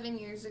 6-7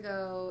 years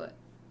ago,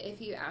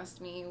 if you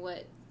asked me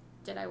what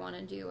did I want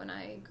to do when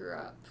I grew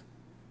up,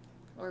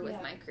 or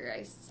with my career,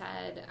 I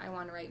said I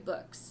want to write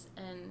books.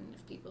 And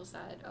if people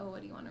said, oh,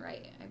 what do you want to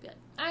write? I'd be like,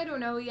 I don't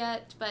know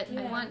yet, but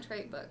I want to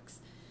write books.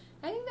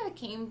 I think that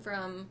came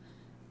from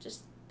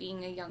just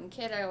being a young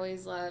kid. I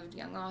always loved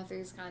young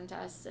authors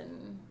contests,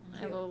 and I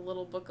have a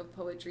little book of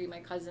poetry my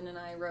cousin and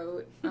I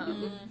wrote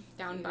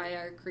down by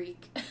our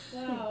creek.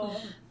 Wow.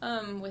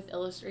 With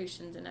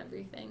illustrations and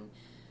everything.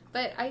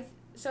 But I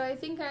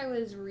think I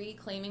was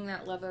reclaiming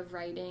that love of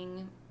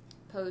writing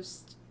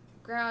post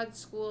grad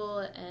school,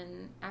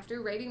 and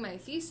after writing my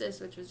thesis,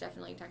 which was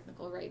definitely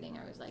technical writing,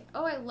 I was like,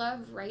 oh, I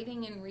love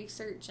writing and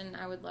research, and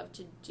I would love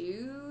to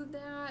do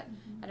that.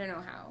 I don't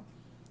know how.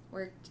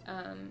 Worked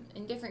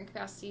in different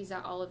capacities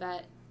at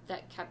Olivet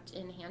that kept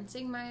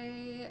enhancing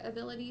my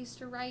abilities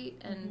to write,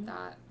 and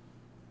thought,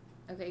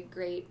 okay,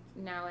 great,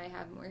 now I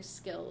have more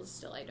skills,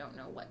 still I don't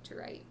know what to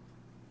write.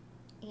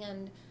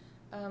 And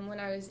when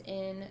I was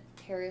in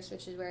Paris,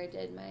 which is where I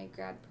did my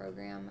grad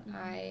program,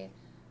 I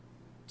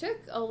took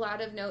a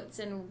lot of notes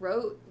and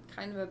wrote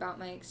kind of about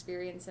my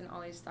experience, and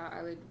always thought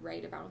I would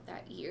write about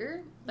that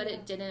year, but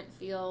it didn't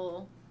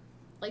feel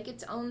like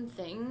its own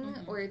thing,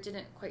 or it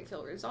didn't quite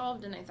feel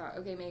resolved. And I thought,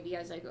 okay, maybe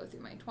as I go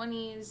through my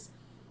 20s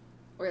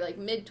or like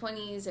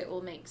mid-20s, it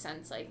will make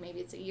sense. Like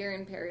maybe it's a year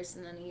in Paris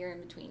and then a year in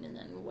between, and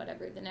then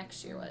whatever the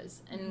next year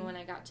was. And when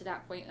I got to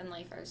that point in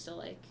life, I was still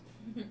like,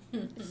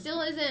 it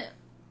still isn't,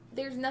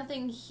 there's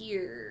nothing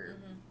here,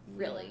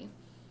 really.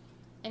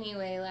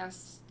 Anyway,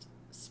 last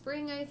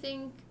spring, I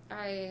think,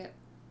 I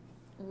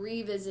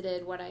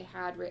revisited what I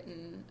had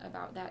written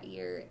about that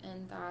year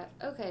and thought,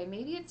 okay,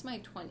 maybe it's my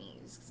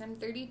 20s, because I'm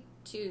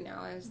 32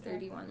 now. I was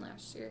 31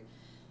 last year.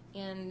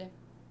 And I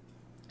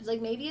was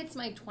like, maybe it's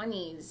my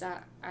 20s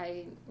that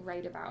I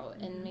write about,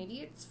 and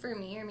maybe it's for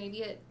me, or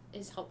maybe it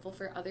is helpful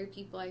for other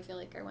people. I feel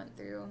like I went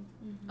through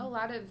a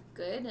lot of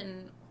good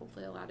and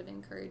hopefully a lot of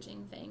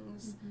encouraging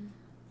things.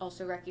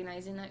 Also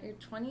recognizing that your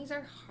 20s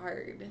are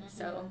hard.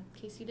 So,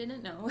 in case you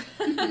didn't know,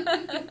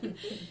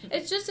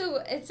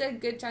 it's a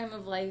good time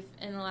of life,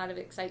 and a lot of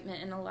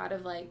excitement, and a lot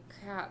of like,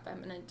 crap,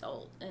 I'm an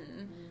adult,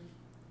 and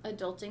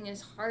adulting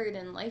is hard,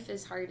 and life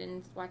is hard,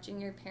 and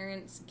watching your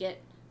parents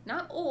get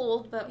not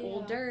old, but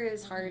older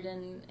is hard.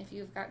 And if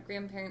you've got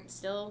grandparents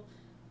still,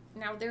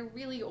 now they're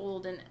really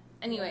old. And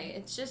anyway,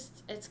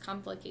 it's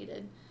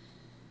complicated.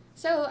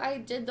 So I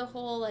did the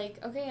whole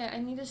like, okay, I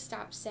need to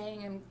stop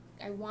saying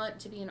I want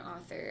to be an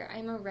author.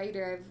 I'm a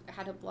writer. I've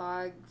had a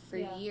blog for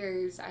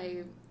years. I,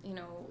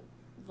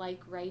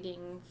 like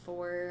writing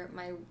for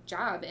my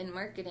job in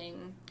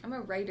marketing. I'm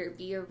a writer.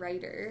 Be a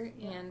writer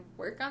and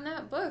work on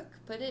that book.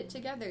 Put it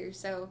together.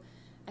 So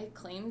I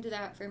claimed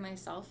that for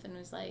myself and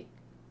was like,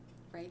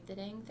 write the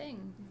dang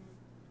thing.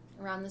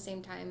 Around the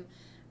same time,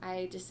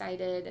 I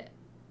decided,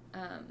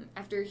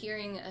 after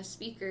hearing a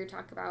speaker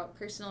talk about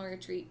personal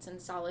retreats and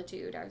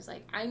solitude, I was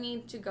like, I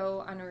need to go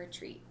on a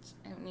retreat.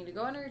 I need to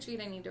go on a retreat,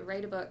 I need to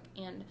write a book,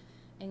 and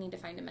I need to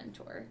find a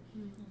mentor.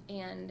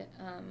 And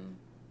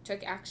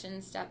took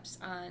action steps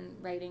on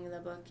writing the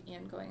book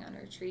and going on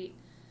a retreat.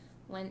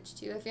 went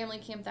to a family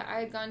camp that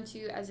I had gone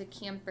to as a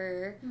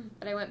camper,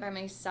 but I went by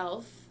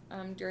myself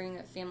during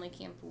a family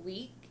camp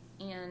week,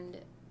 and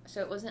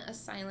so it wasn't a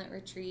silent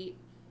retreat.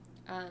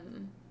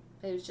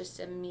 It was just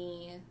a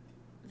me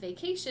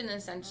vacation,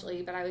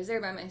 essentially, but I was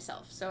there by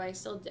myself, so I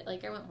still did,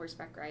 like, I went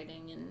horseback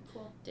riding and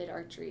did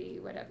archery,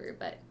 whatever,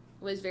 but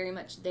was very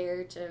much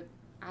there to,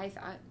 I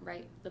thought,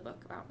 write the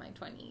book about my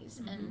 20s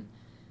and,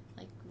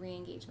 like,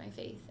 re-engage my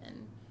faith.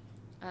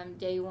 And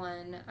day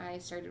one, I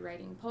started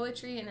writing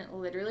poetry, and it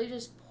literally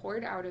just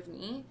poured out of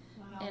me,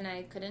 and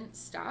I couldn't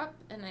stop,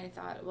 and I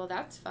thought, well,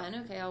 that's fun,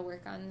 okay, I'll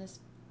work on this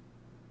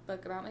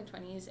book about my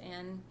 20s,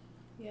 and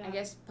I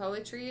guess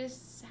poetry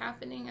is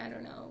happening, I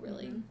don't know,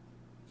 really.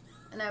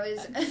 And I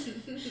was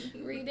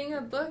reading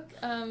a book,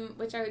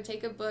 which I would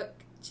take a book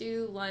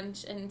to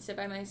lunch and sit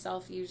by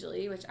myself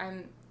usually, which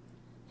I'm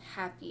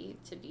happy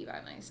to be by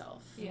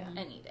myself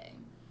any day.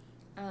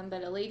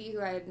 But a lady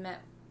who I had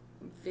met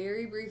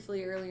very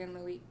briefly earlier in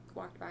the week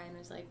walked by and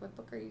was like, what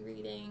book are you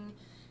reading?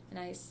 And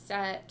I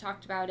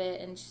talked about it,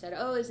 and she said,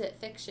 oh, is it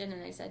fiction?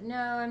 And I said, no,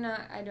 I'm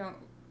not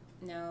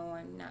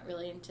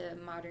really into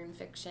modern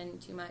fiction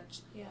too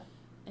much. Yeah.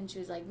 And she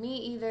was like, me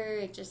either,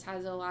 it just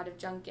has a lot of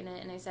junk in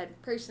it. And I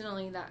said,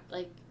 personally, that,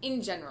 like,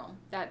 in general,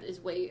 that is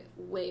way,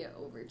 way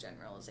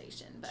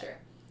overgeneralization. But, sure.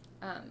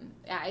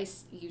 I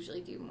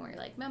usually do more,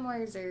 like,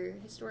 memoirs or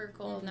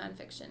historical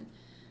nonfiction.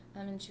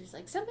 And she was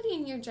like, somebody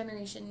in your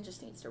generation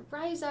just needs to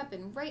rise up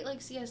and write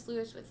like C.S.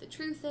 Lewis with the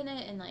truth in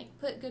it and, like,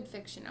 put good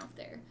fiction out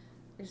there.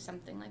 Or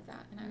something like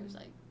that. And I was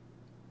like,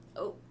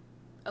 oh,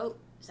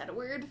 is that a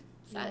word?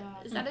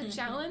 Is that a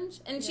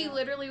challenge? And she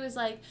literally was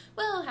like,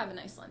 well, have a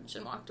nice lunch,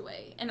 and walked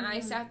away. And I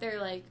sat there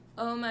like,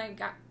 oh my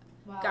God,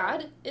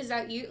 God, is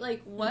that you?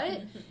 Like,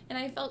 what? And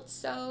I felt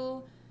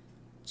so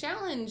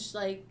challenged,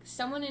 like,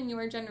 someone in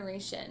your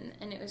generation.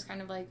 And it was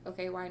kind of like,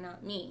 okay, why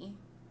not me?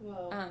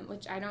 Whoa.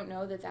 Which I don't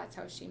know that that's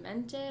how she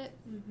meant it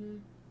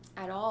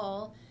at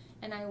all.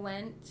 And I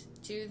went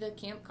to the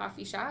camp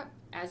coffee shop,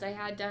 as I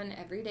had done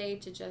every day,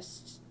 to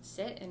just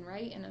sit and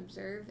write and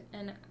observe.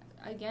 And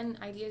again,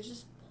 ideas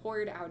just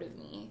poured out of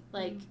me.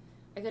 Like,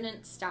 I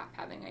couldn't stop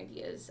having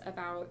ideas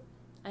about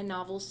a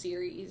novel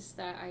series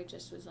that I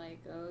just was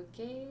like,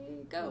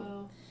 okay, go.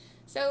 Wow.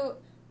 So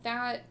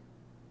that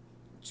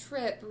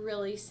trip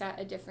really set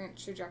a different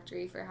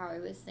trajectory for how I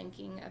was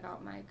thinking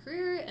about my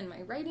career and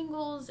my writing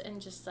goals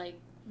and just, like,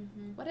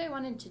 what I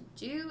wanted to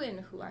do and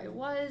who I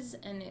was,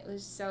 and it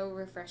was so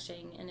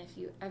refreshing. And if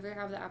you ever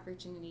have the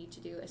opportunity to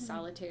do a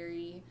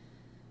solitary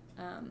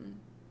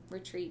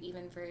retreat,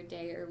 even for a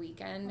day or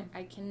weekend,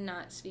 I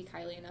cannot speak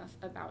highly enough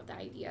about the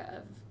idea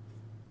of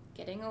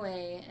getting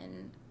away.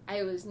 And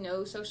I was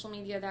no social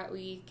media that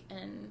week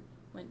and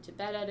went to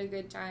bed at a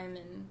good time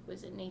and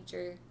was in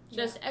nature.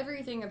 Just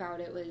everything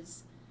about it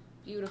was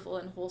beautiful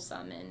and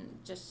wholesome and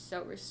just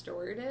so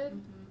restorative,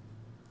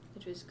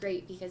 which was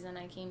great, because then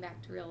I came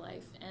back to real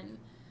life and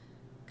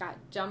got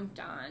dumped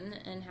on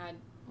and had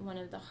one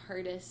of the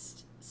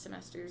hardest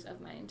semesters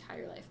of my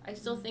entire life. I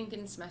still think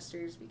in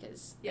semesters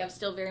because I'm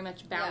still very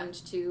much bound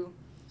to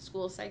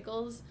school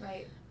cycles.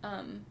 Right.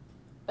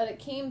 But it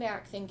came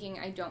back thinking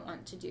I don't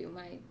want to do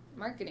my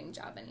marketing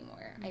job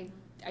anymore.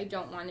 I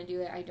don't want to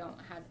do it. I don't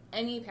have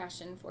any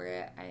passion for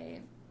it. I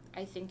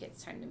think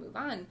it's time to move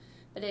on.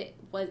 But it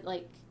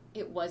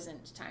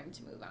wasn't time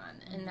to move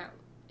on. And that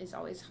is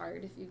always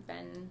hard if you've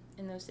been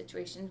in those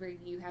situations where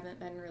you haven't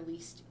been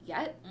released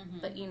yet,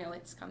 but you know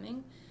it's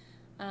coming.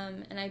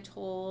 And I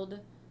told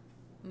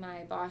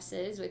my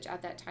bosses, which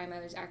at that time I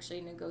was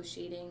actually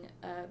negotiating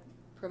a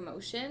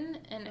promotion,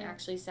 and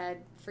actually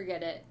said,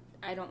 forget it.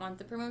 I don't want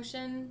the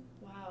promotion.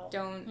 Wow.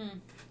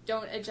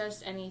 Don't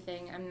adjust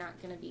anything. I'm not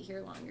going to be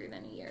here longer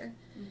than a year.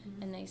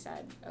 And they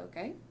said,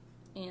 okay.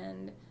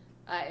 And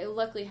I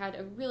luckily had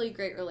a really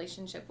great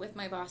relationship with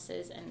my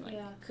bosses and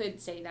could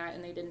say that,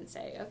 and they didn't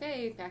say,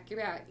 okay, pack your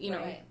bag, you know.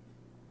 Right.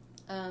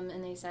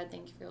 And they said,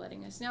 thank you for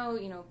letting us know,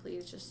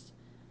 please just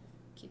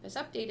keep us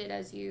updated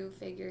as you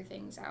figure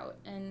things out.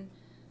 And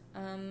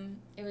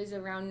it was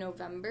around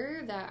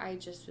November that I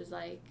just was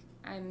like,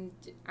 I'm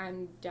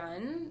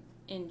done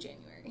in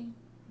January.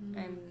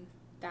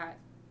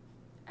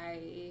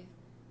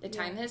 The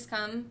time has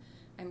come.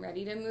 I'm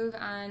ready to move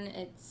on.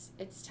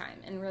 It's time.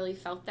 And really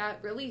felt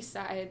that release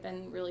that I had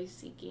been really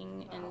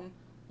seeking and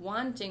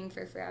wanting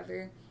for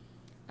forever.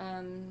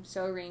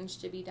 So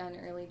arranged to be done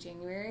early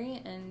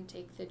January and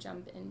take the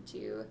jump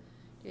into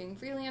doing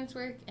freelance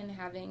work and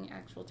having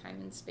actual time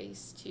and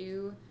space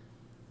to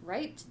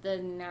write the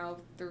now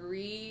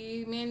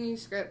 3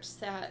 manuscripts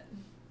that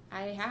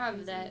I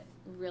have that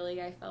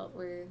really I felt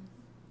were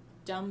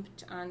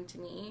dumped onto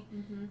me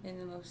in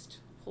the most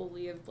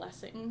holy of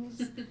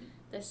blessings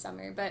this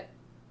summer. But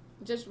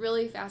just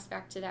really fast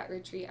back to that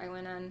retreat I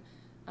went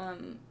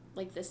on,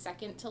 like the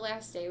second to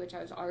last day, which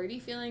I was already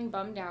feeling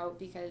bummed out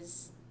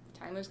because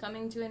time was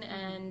coming to an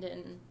end,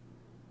 and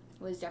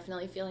was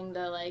definitely feeling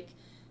the like,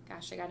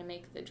 gosh, I got to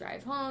make the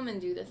drive home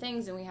and do the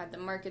things, and we had the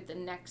market the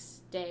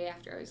next day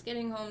after I was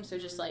getting home, so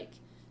just like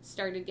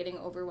started getting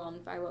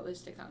overwhelmed by what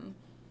was to come.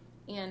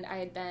 And I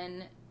had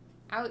been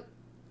out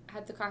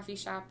at the coffee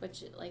shop,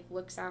 which like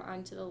looks out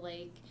onto the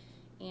lake,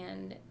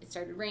 and it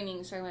started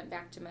raining, so I went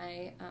back to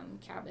my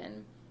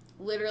cabin,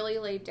 literally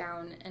laid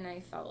down, and I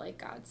felt like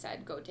God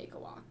said, go take a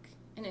walk.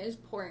 And it was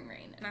pouring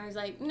rain. And I was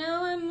like,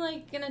 no, I'm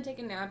like gonna take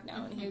a nap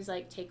now. And he was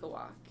like, take a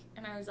walk.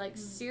 And I was like,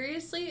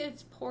 seriously?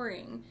 It's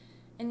pouring.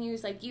 And he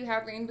was like, you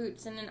have rain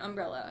boots and an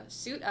umbrella.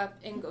 Suit up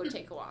and go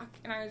take a walk.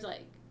 And I was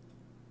like,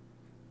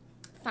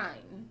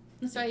 fine.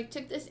 So I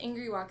took this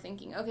angry walk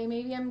thinking, okay,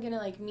 maybe I'm gonna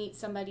like meet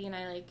somebody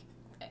and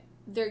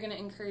they're gonna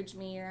encourage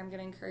me, or I'm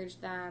gonna encourage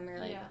them, or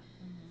like,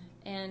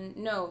 and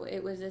no,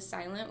 it was a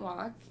silent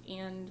walk,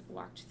 and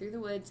walked through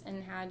the woods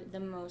and had the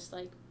most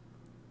like,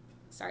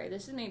 sorry,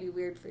 this is maybe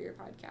weird for your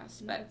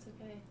podcast, but it's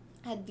okay.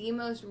 Had the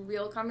most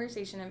real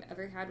conversation I've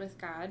ever had with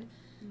God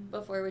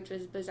before, which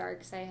was bizarre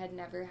because I had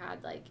never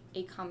had like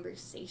a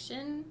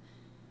conversation.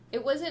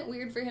 It wasn't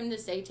weird for him to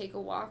say take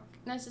a walk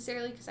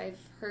necessarily, because I've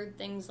heard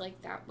things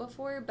like that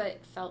before,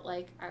 but felt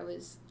like I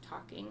was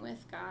talking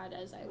with God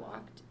as I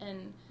walked.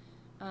 And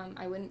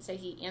I wouldn't say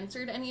he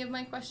answered any of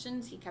my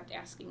questions. He kept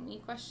asking me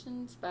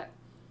questions, but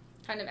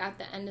kind of at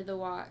the end of the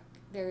walk,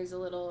 there was a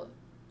little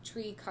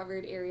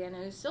tree-covered area, and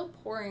it was still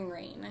pouring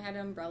rain. I had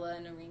an umbrella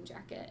and a rain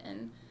jacket,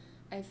 and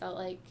I felt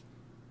like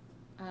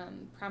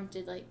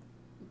prompted, like,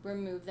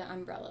 remove the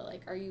umbrella.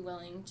 Like, are you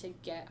willing to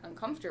get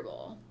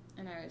uncomfortable?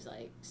 And I was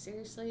like,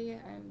 seriously?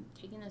 I'm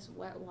taking this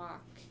wet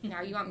walk.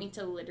 Now you want me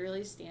to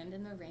literally stand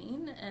in the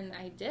rain? And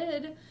I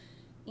did.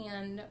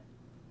 And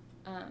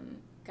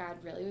God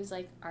really was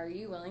like, are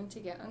you willing to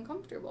get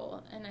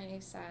uncomfortable? And I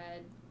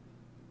said,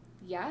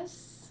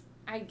 yes,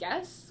 I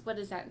guess. What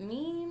does that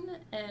mean?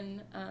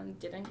 And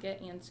didn't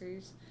get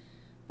answers.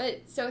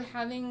 But so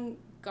having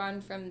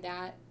gone from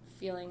that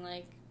feeling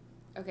like,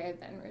 okay, I've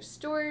been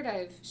restored,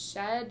 I've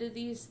shed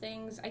these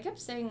things. I kept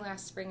saying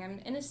last spring, I'm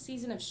in a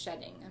season of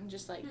shedding. I'm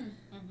just like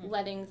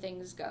letting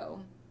things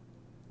go.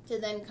 To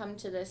then come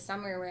to this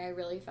summer where I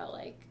really felt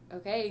like,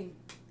 okay,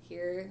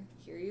 here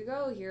you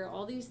go. Here are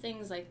all these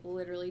things like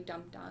literally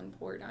dumped on,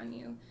 poured on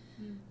you.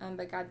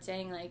 But God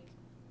saying like,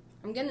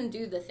 I'm going to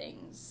do the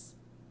things,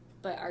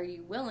 but are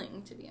you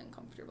willing to be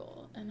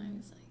uncomfortable? And I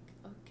was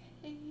like,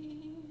 okay,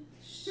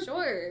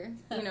 sure,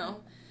 you know.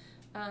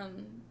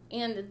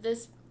 And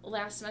this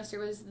last semester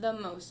was the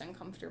most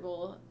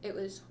uncomfortable. It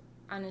was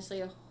honestly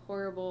a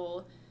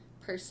horrible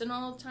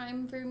personal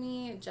time for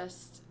me.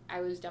 Just,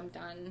 I was dumped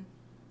on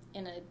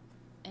in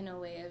a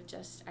way of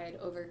just, I had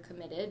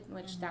overcommitted,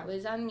 which that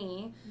was on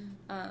me.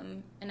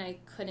 And I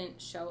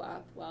couldn't show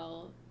up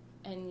well,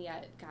 and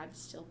yet God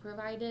still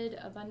provided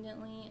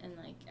abundantly. And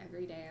like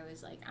every day I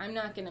was like, I'm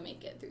not gonna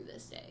make it through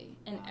this day.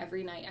 And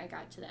every night I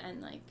got to the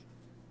end, like,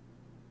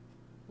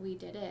 we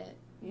did it.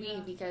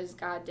 Because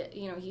God did,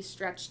 you know, he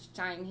stretched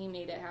time, he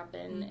made it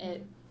happen.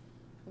 It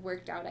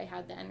worked out. I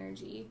had the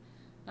energy.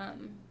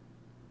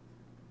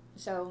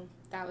 So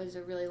that was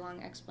a really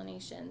long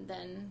explanation.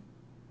 Then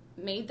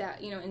made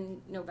that, you know,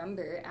 in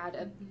November at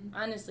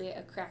honestly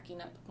a cracking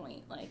up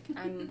point. Like,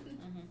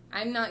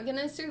 I'm not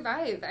gonna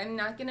survive. I'm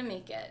not gonna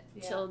make it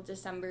till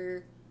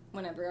December,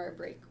 whenever our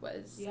break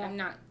was. I'm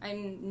not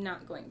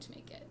going to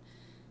make it.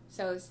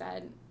 So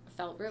said,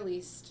 felt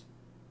released,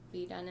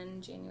 be done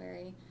in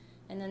January.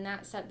 And then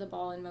that set the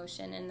ball in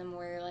motion, and the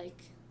more,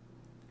 like,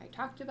 I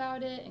talked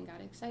about it and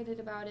got excited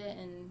about it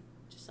and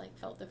just, like,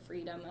 felt the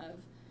freedom of,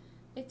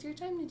 it's your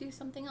time to do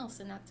something else,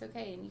 and that's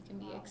okay, and you can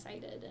be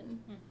excited. And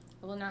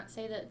I will not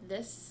say that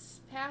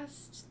this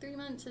past 3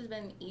 months has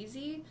been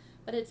easy,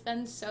 but it's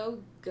been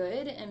so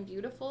good and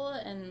beautiful,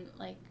 and,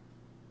 like,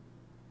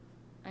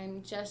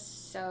 I'm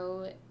just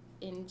so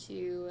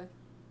into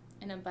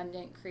an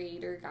abundant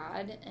creator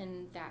God,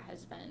 and that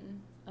has been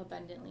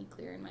abundantly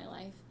clear in my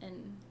life.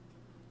 And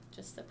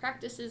just the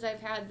practices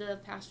I've had the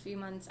past few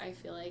months, I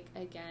feel like,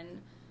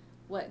 again,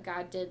 what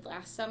God did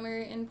last summer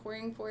in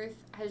pouring forth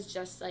has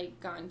just, like,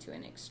 gone to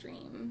an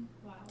extreme,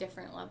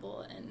 different level.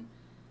 And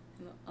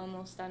I'm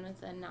almost done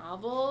with a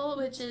novel,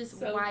 which is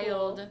so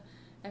wild. Cool.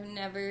 I've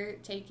never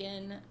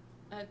taken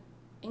a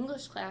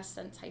English class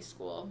since high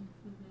school.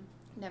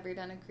 Never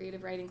done a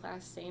creative writing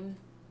class, same.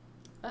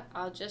 But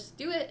I'll just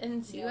do it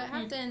and see what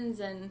happens.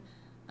 And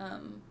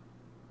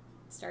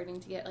starting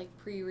to get, like,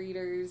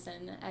 pre-readers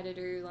and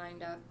editor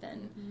lined up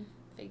and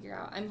figure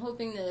out. I'm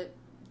hoping to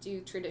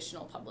do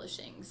traditional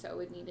publishing, so I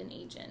would need an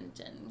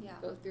agent and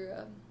go through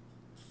a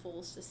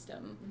full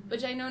system,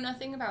 which I know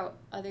nothing about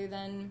other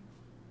than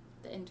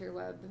the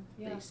interweb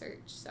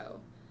research.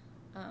 So,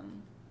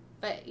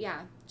 but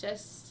yeah,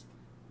 just,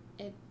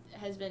 it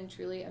has been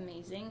truly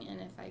amazing. And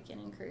if I can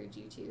encourage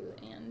you to,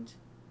 and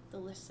the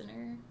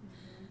listener,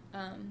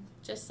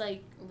 just,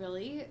 like,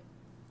 really,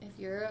 if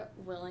you're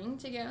willing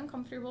to get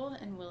uncomfortable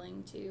and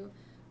willing to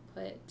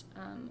put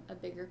a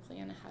bigger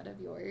plan ahead of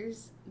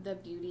yours, the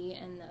beauty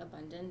and the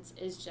abundance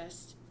is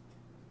just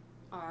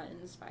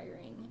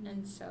awe-inspiring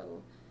and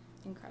so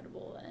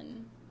incredible.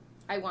 And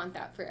I want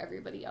that for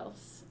everybody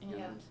else.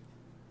 And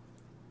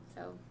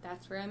so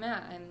that's where I'm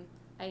at.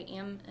 I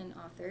am an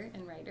author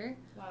and writer,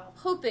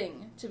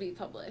 hoping to be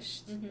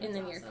published in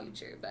the near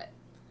future, but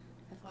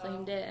I've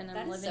claimed it, and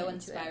I'm living into it. That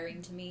is so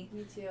inspiring to me.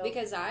 Me too.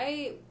 Because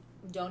I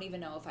don't even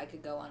know if I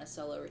could go on a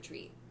solo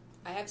retreat.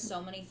 I have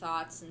so many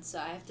thoughts, and so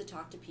I have to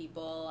talk to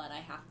people, and I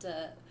have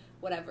to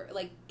whatever.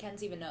 Like,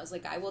 Ken's even knows.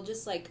 Like, I will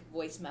just, like,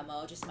 voice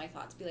memo just my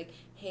thoughts. Be like,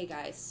 hey,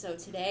 guys, so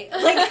today...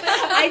 Like,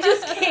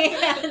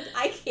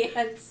 I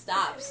can't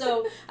stop.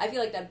 So I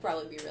feel like that'd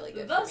probably be really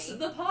good for me.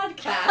 The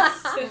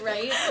podcast.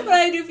 Right? But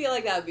I do feel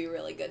like that would be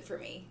really good for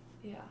me.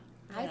 Yeah.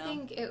 I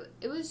think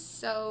it was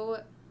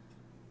so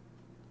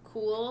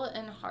cool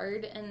and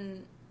hard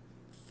and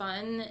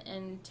fun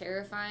and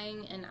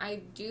terrifying, and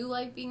I do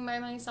like being by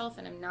myself,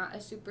 and I'm not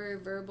a super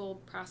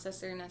verbal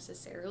processor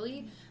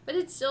necessarily, but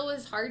it still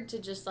was hard to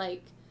just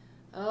like,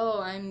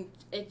 I'm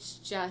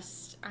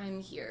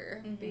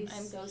here. Mm-hmm.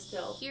 I'm so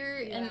still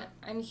here, and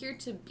I'm here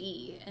to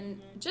be, and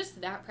just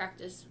that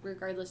practice,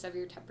 regardless of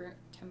your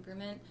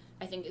temperament,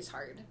 I think is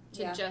hard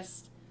to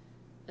just.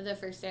 The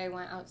first day I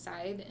went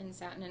outside and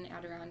sat in an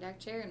Adirondack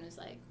chair and was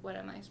like, what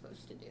am I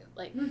supposed to do?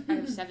 Like, I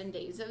have 7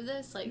 days of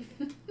this. Like,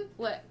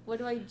 what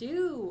do I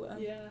do?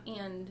 Yeah.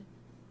 And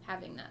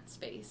having that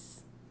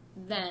space,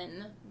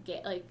 then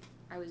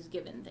I was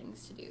given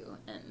things to do.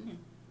 And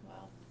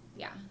wow.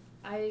 Yeah.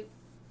 I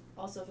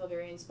also feel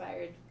very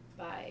inspired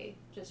by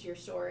just your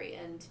story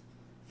and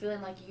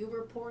feeling like you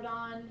were poured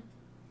on,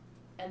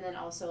 and then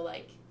also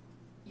like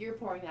you're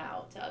pouring that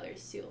out to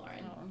others too,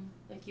 Lauren. Oh.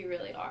 Like you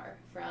really are,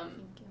 from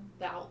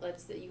the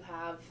outlets that you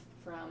have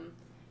from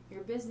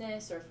your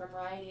business or from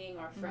writing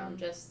or from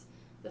just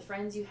the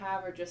friends you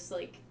have, or just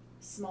like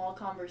small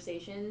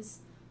conversations.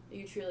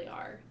 You truly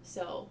are.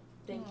 So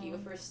thank you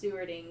for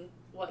stewarding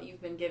what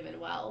you've been given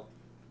well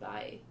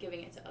by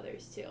giving it to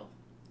others too.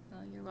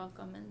 Well, you're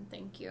welcome, and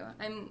thank you.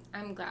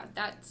 I'm glad.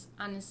 That's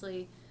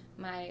honestly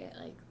my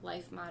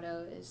life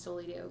motto is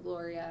Soli Deo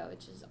Gloria,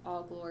 which is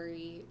all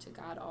glory to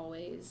God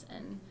always,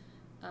 and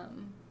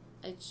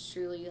it's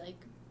truly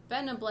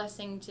been a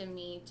blessing to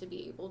me to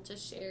be able to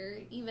share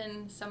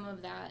even some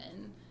of that,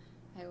 and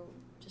I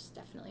just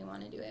definitely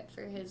want to do it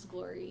for His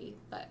glory.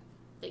 But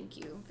thank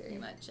you very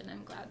much, and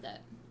I'm glad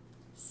that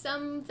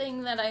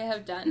something that I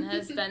have done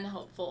has been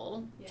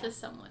helpful to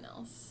someone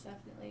else.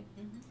 Definitely.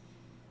 Mm-hmm.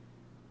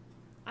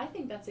 I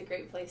think that's a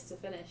great place to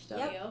finish,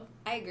 don't you?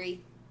 I agree.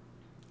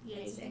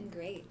 It's been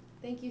great.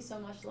 Thank you so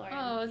much, Lauren.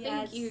 Oh,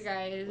 thank you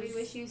guys. We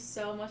wish you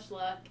so much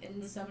luck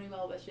and so many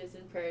well wishes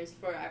and prayers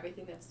for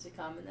everything that's to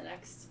come in the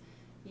next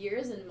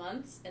years and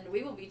months, and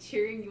we will be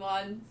cheering you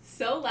on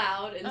so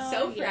loud and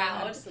so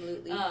proud.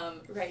 Absolutely.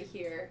 Right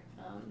here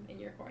in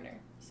your corner.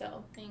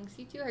 So thanks.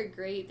 You two are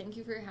great. Thank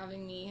you for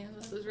having me.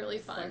 This was really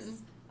fun.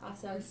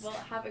 Awesome. Well,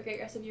 have a great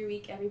rest of your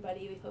week,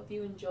 everybody. We hope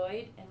you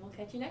enjoyed, and we'll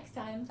catch you next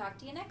time. Talk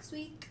to you next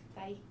week.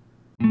 Bye.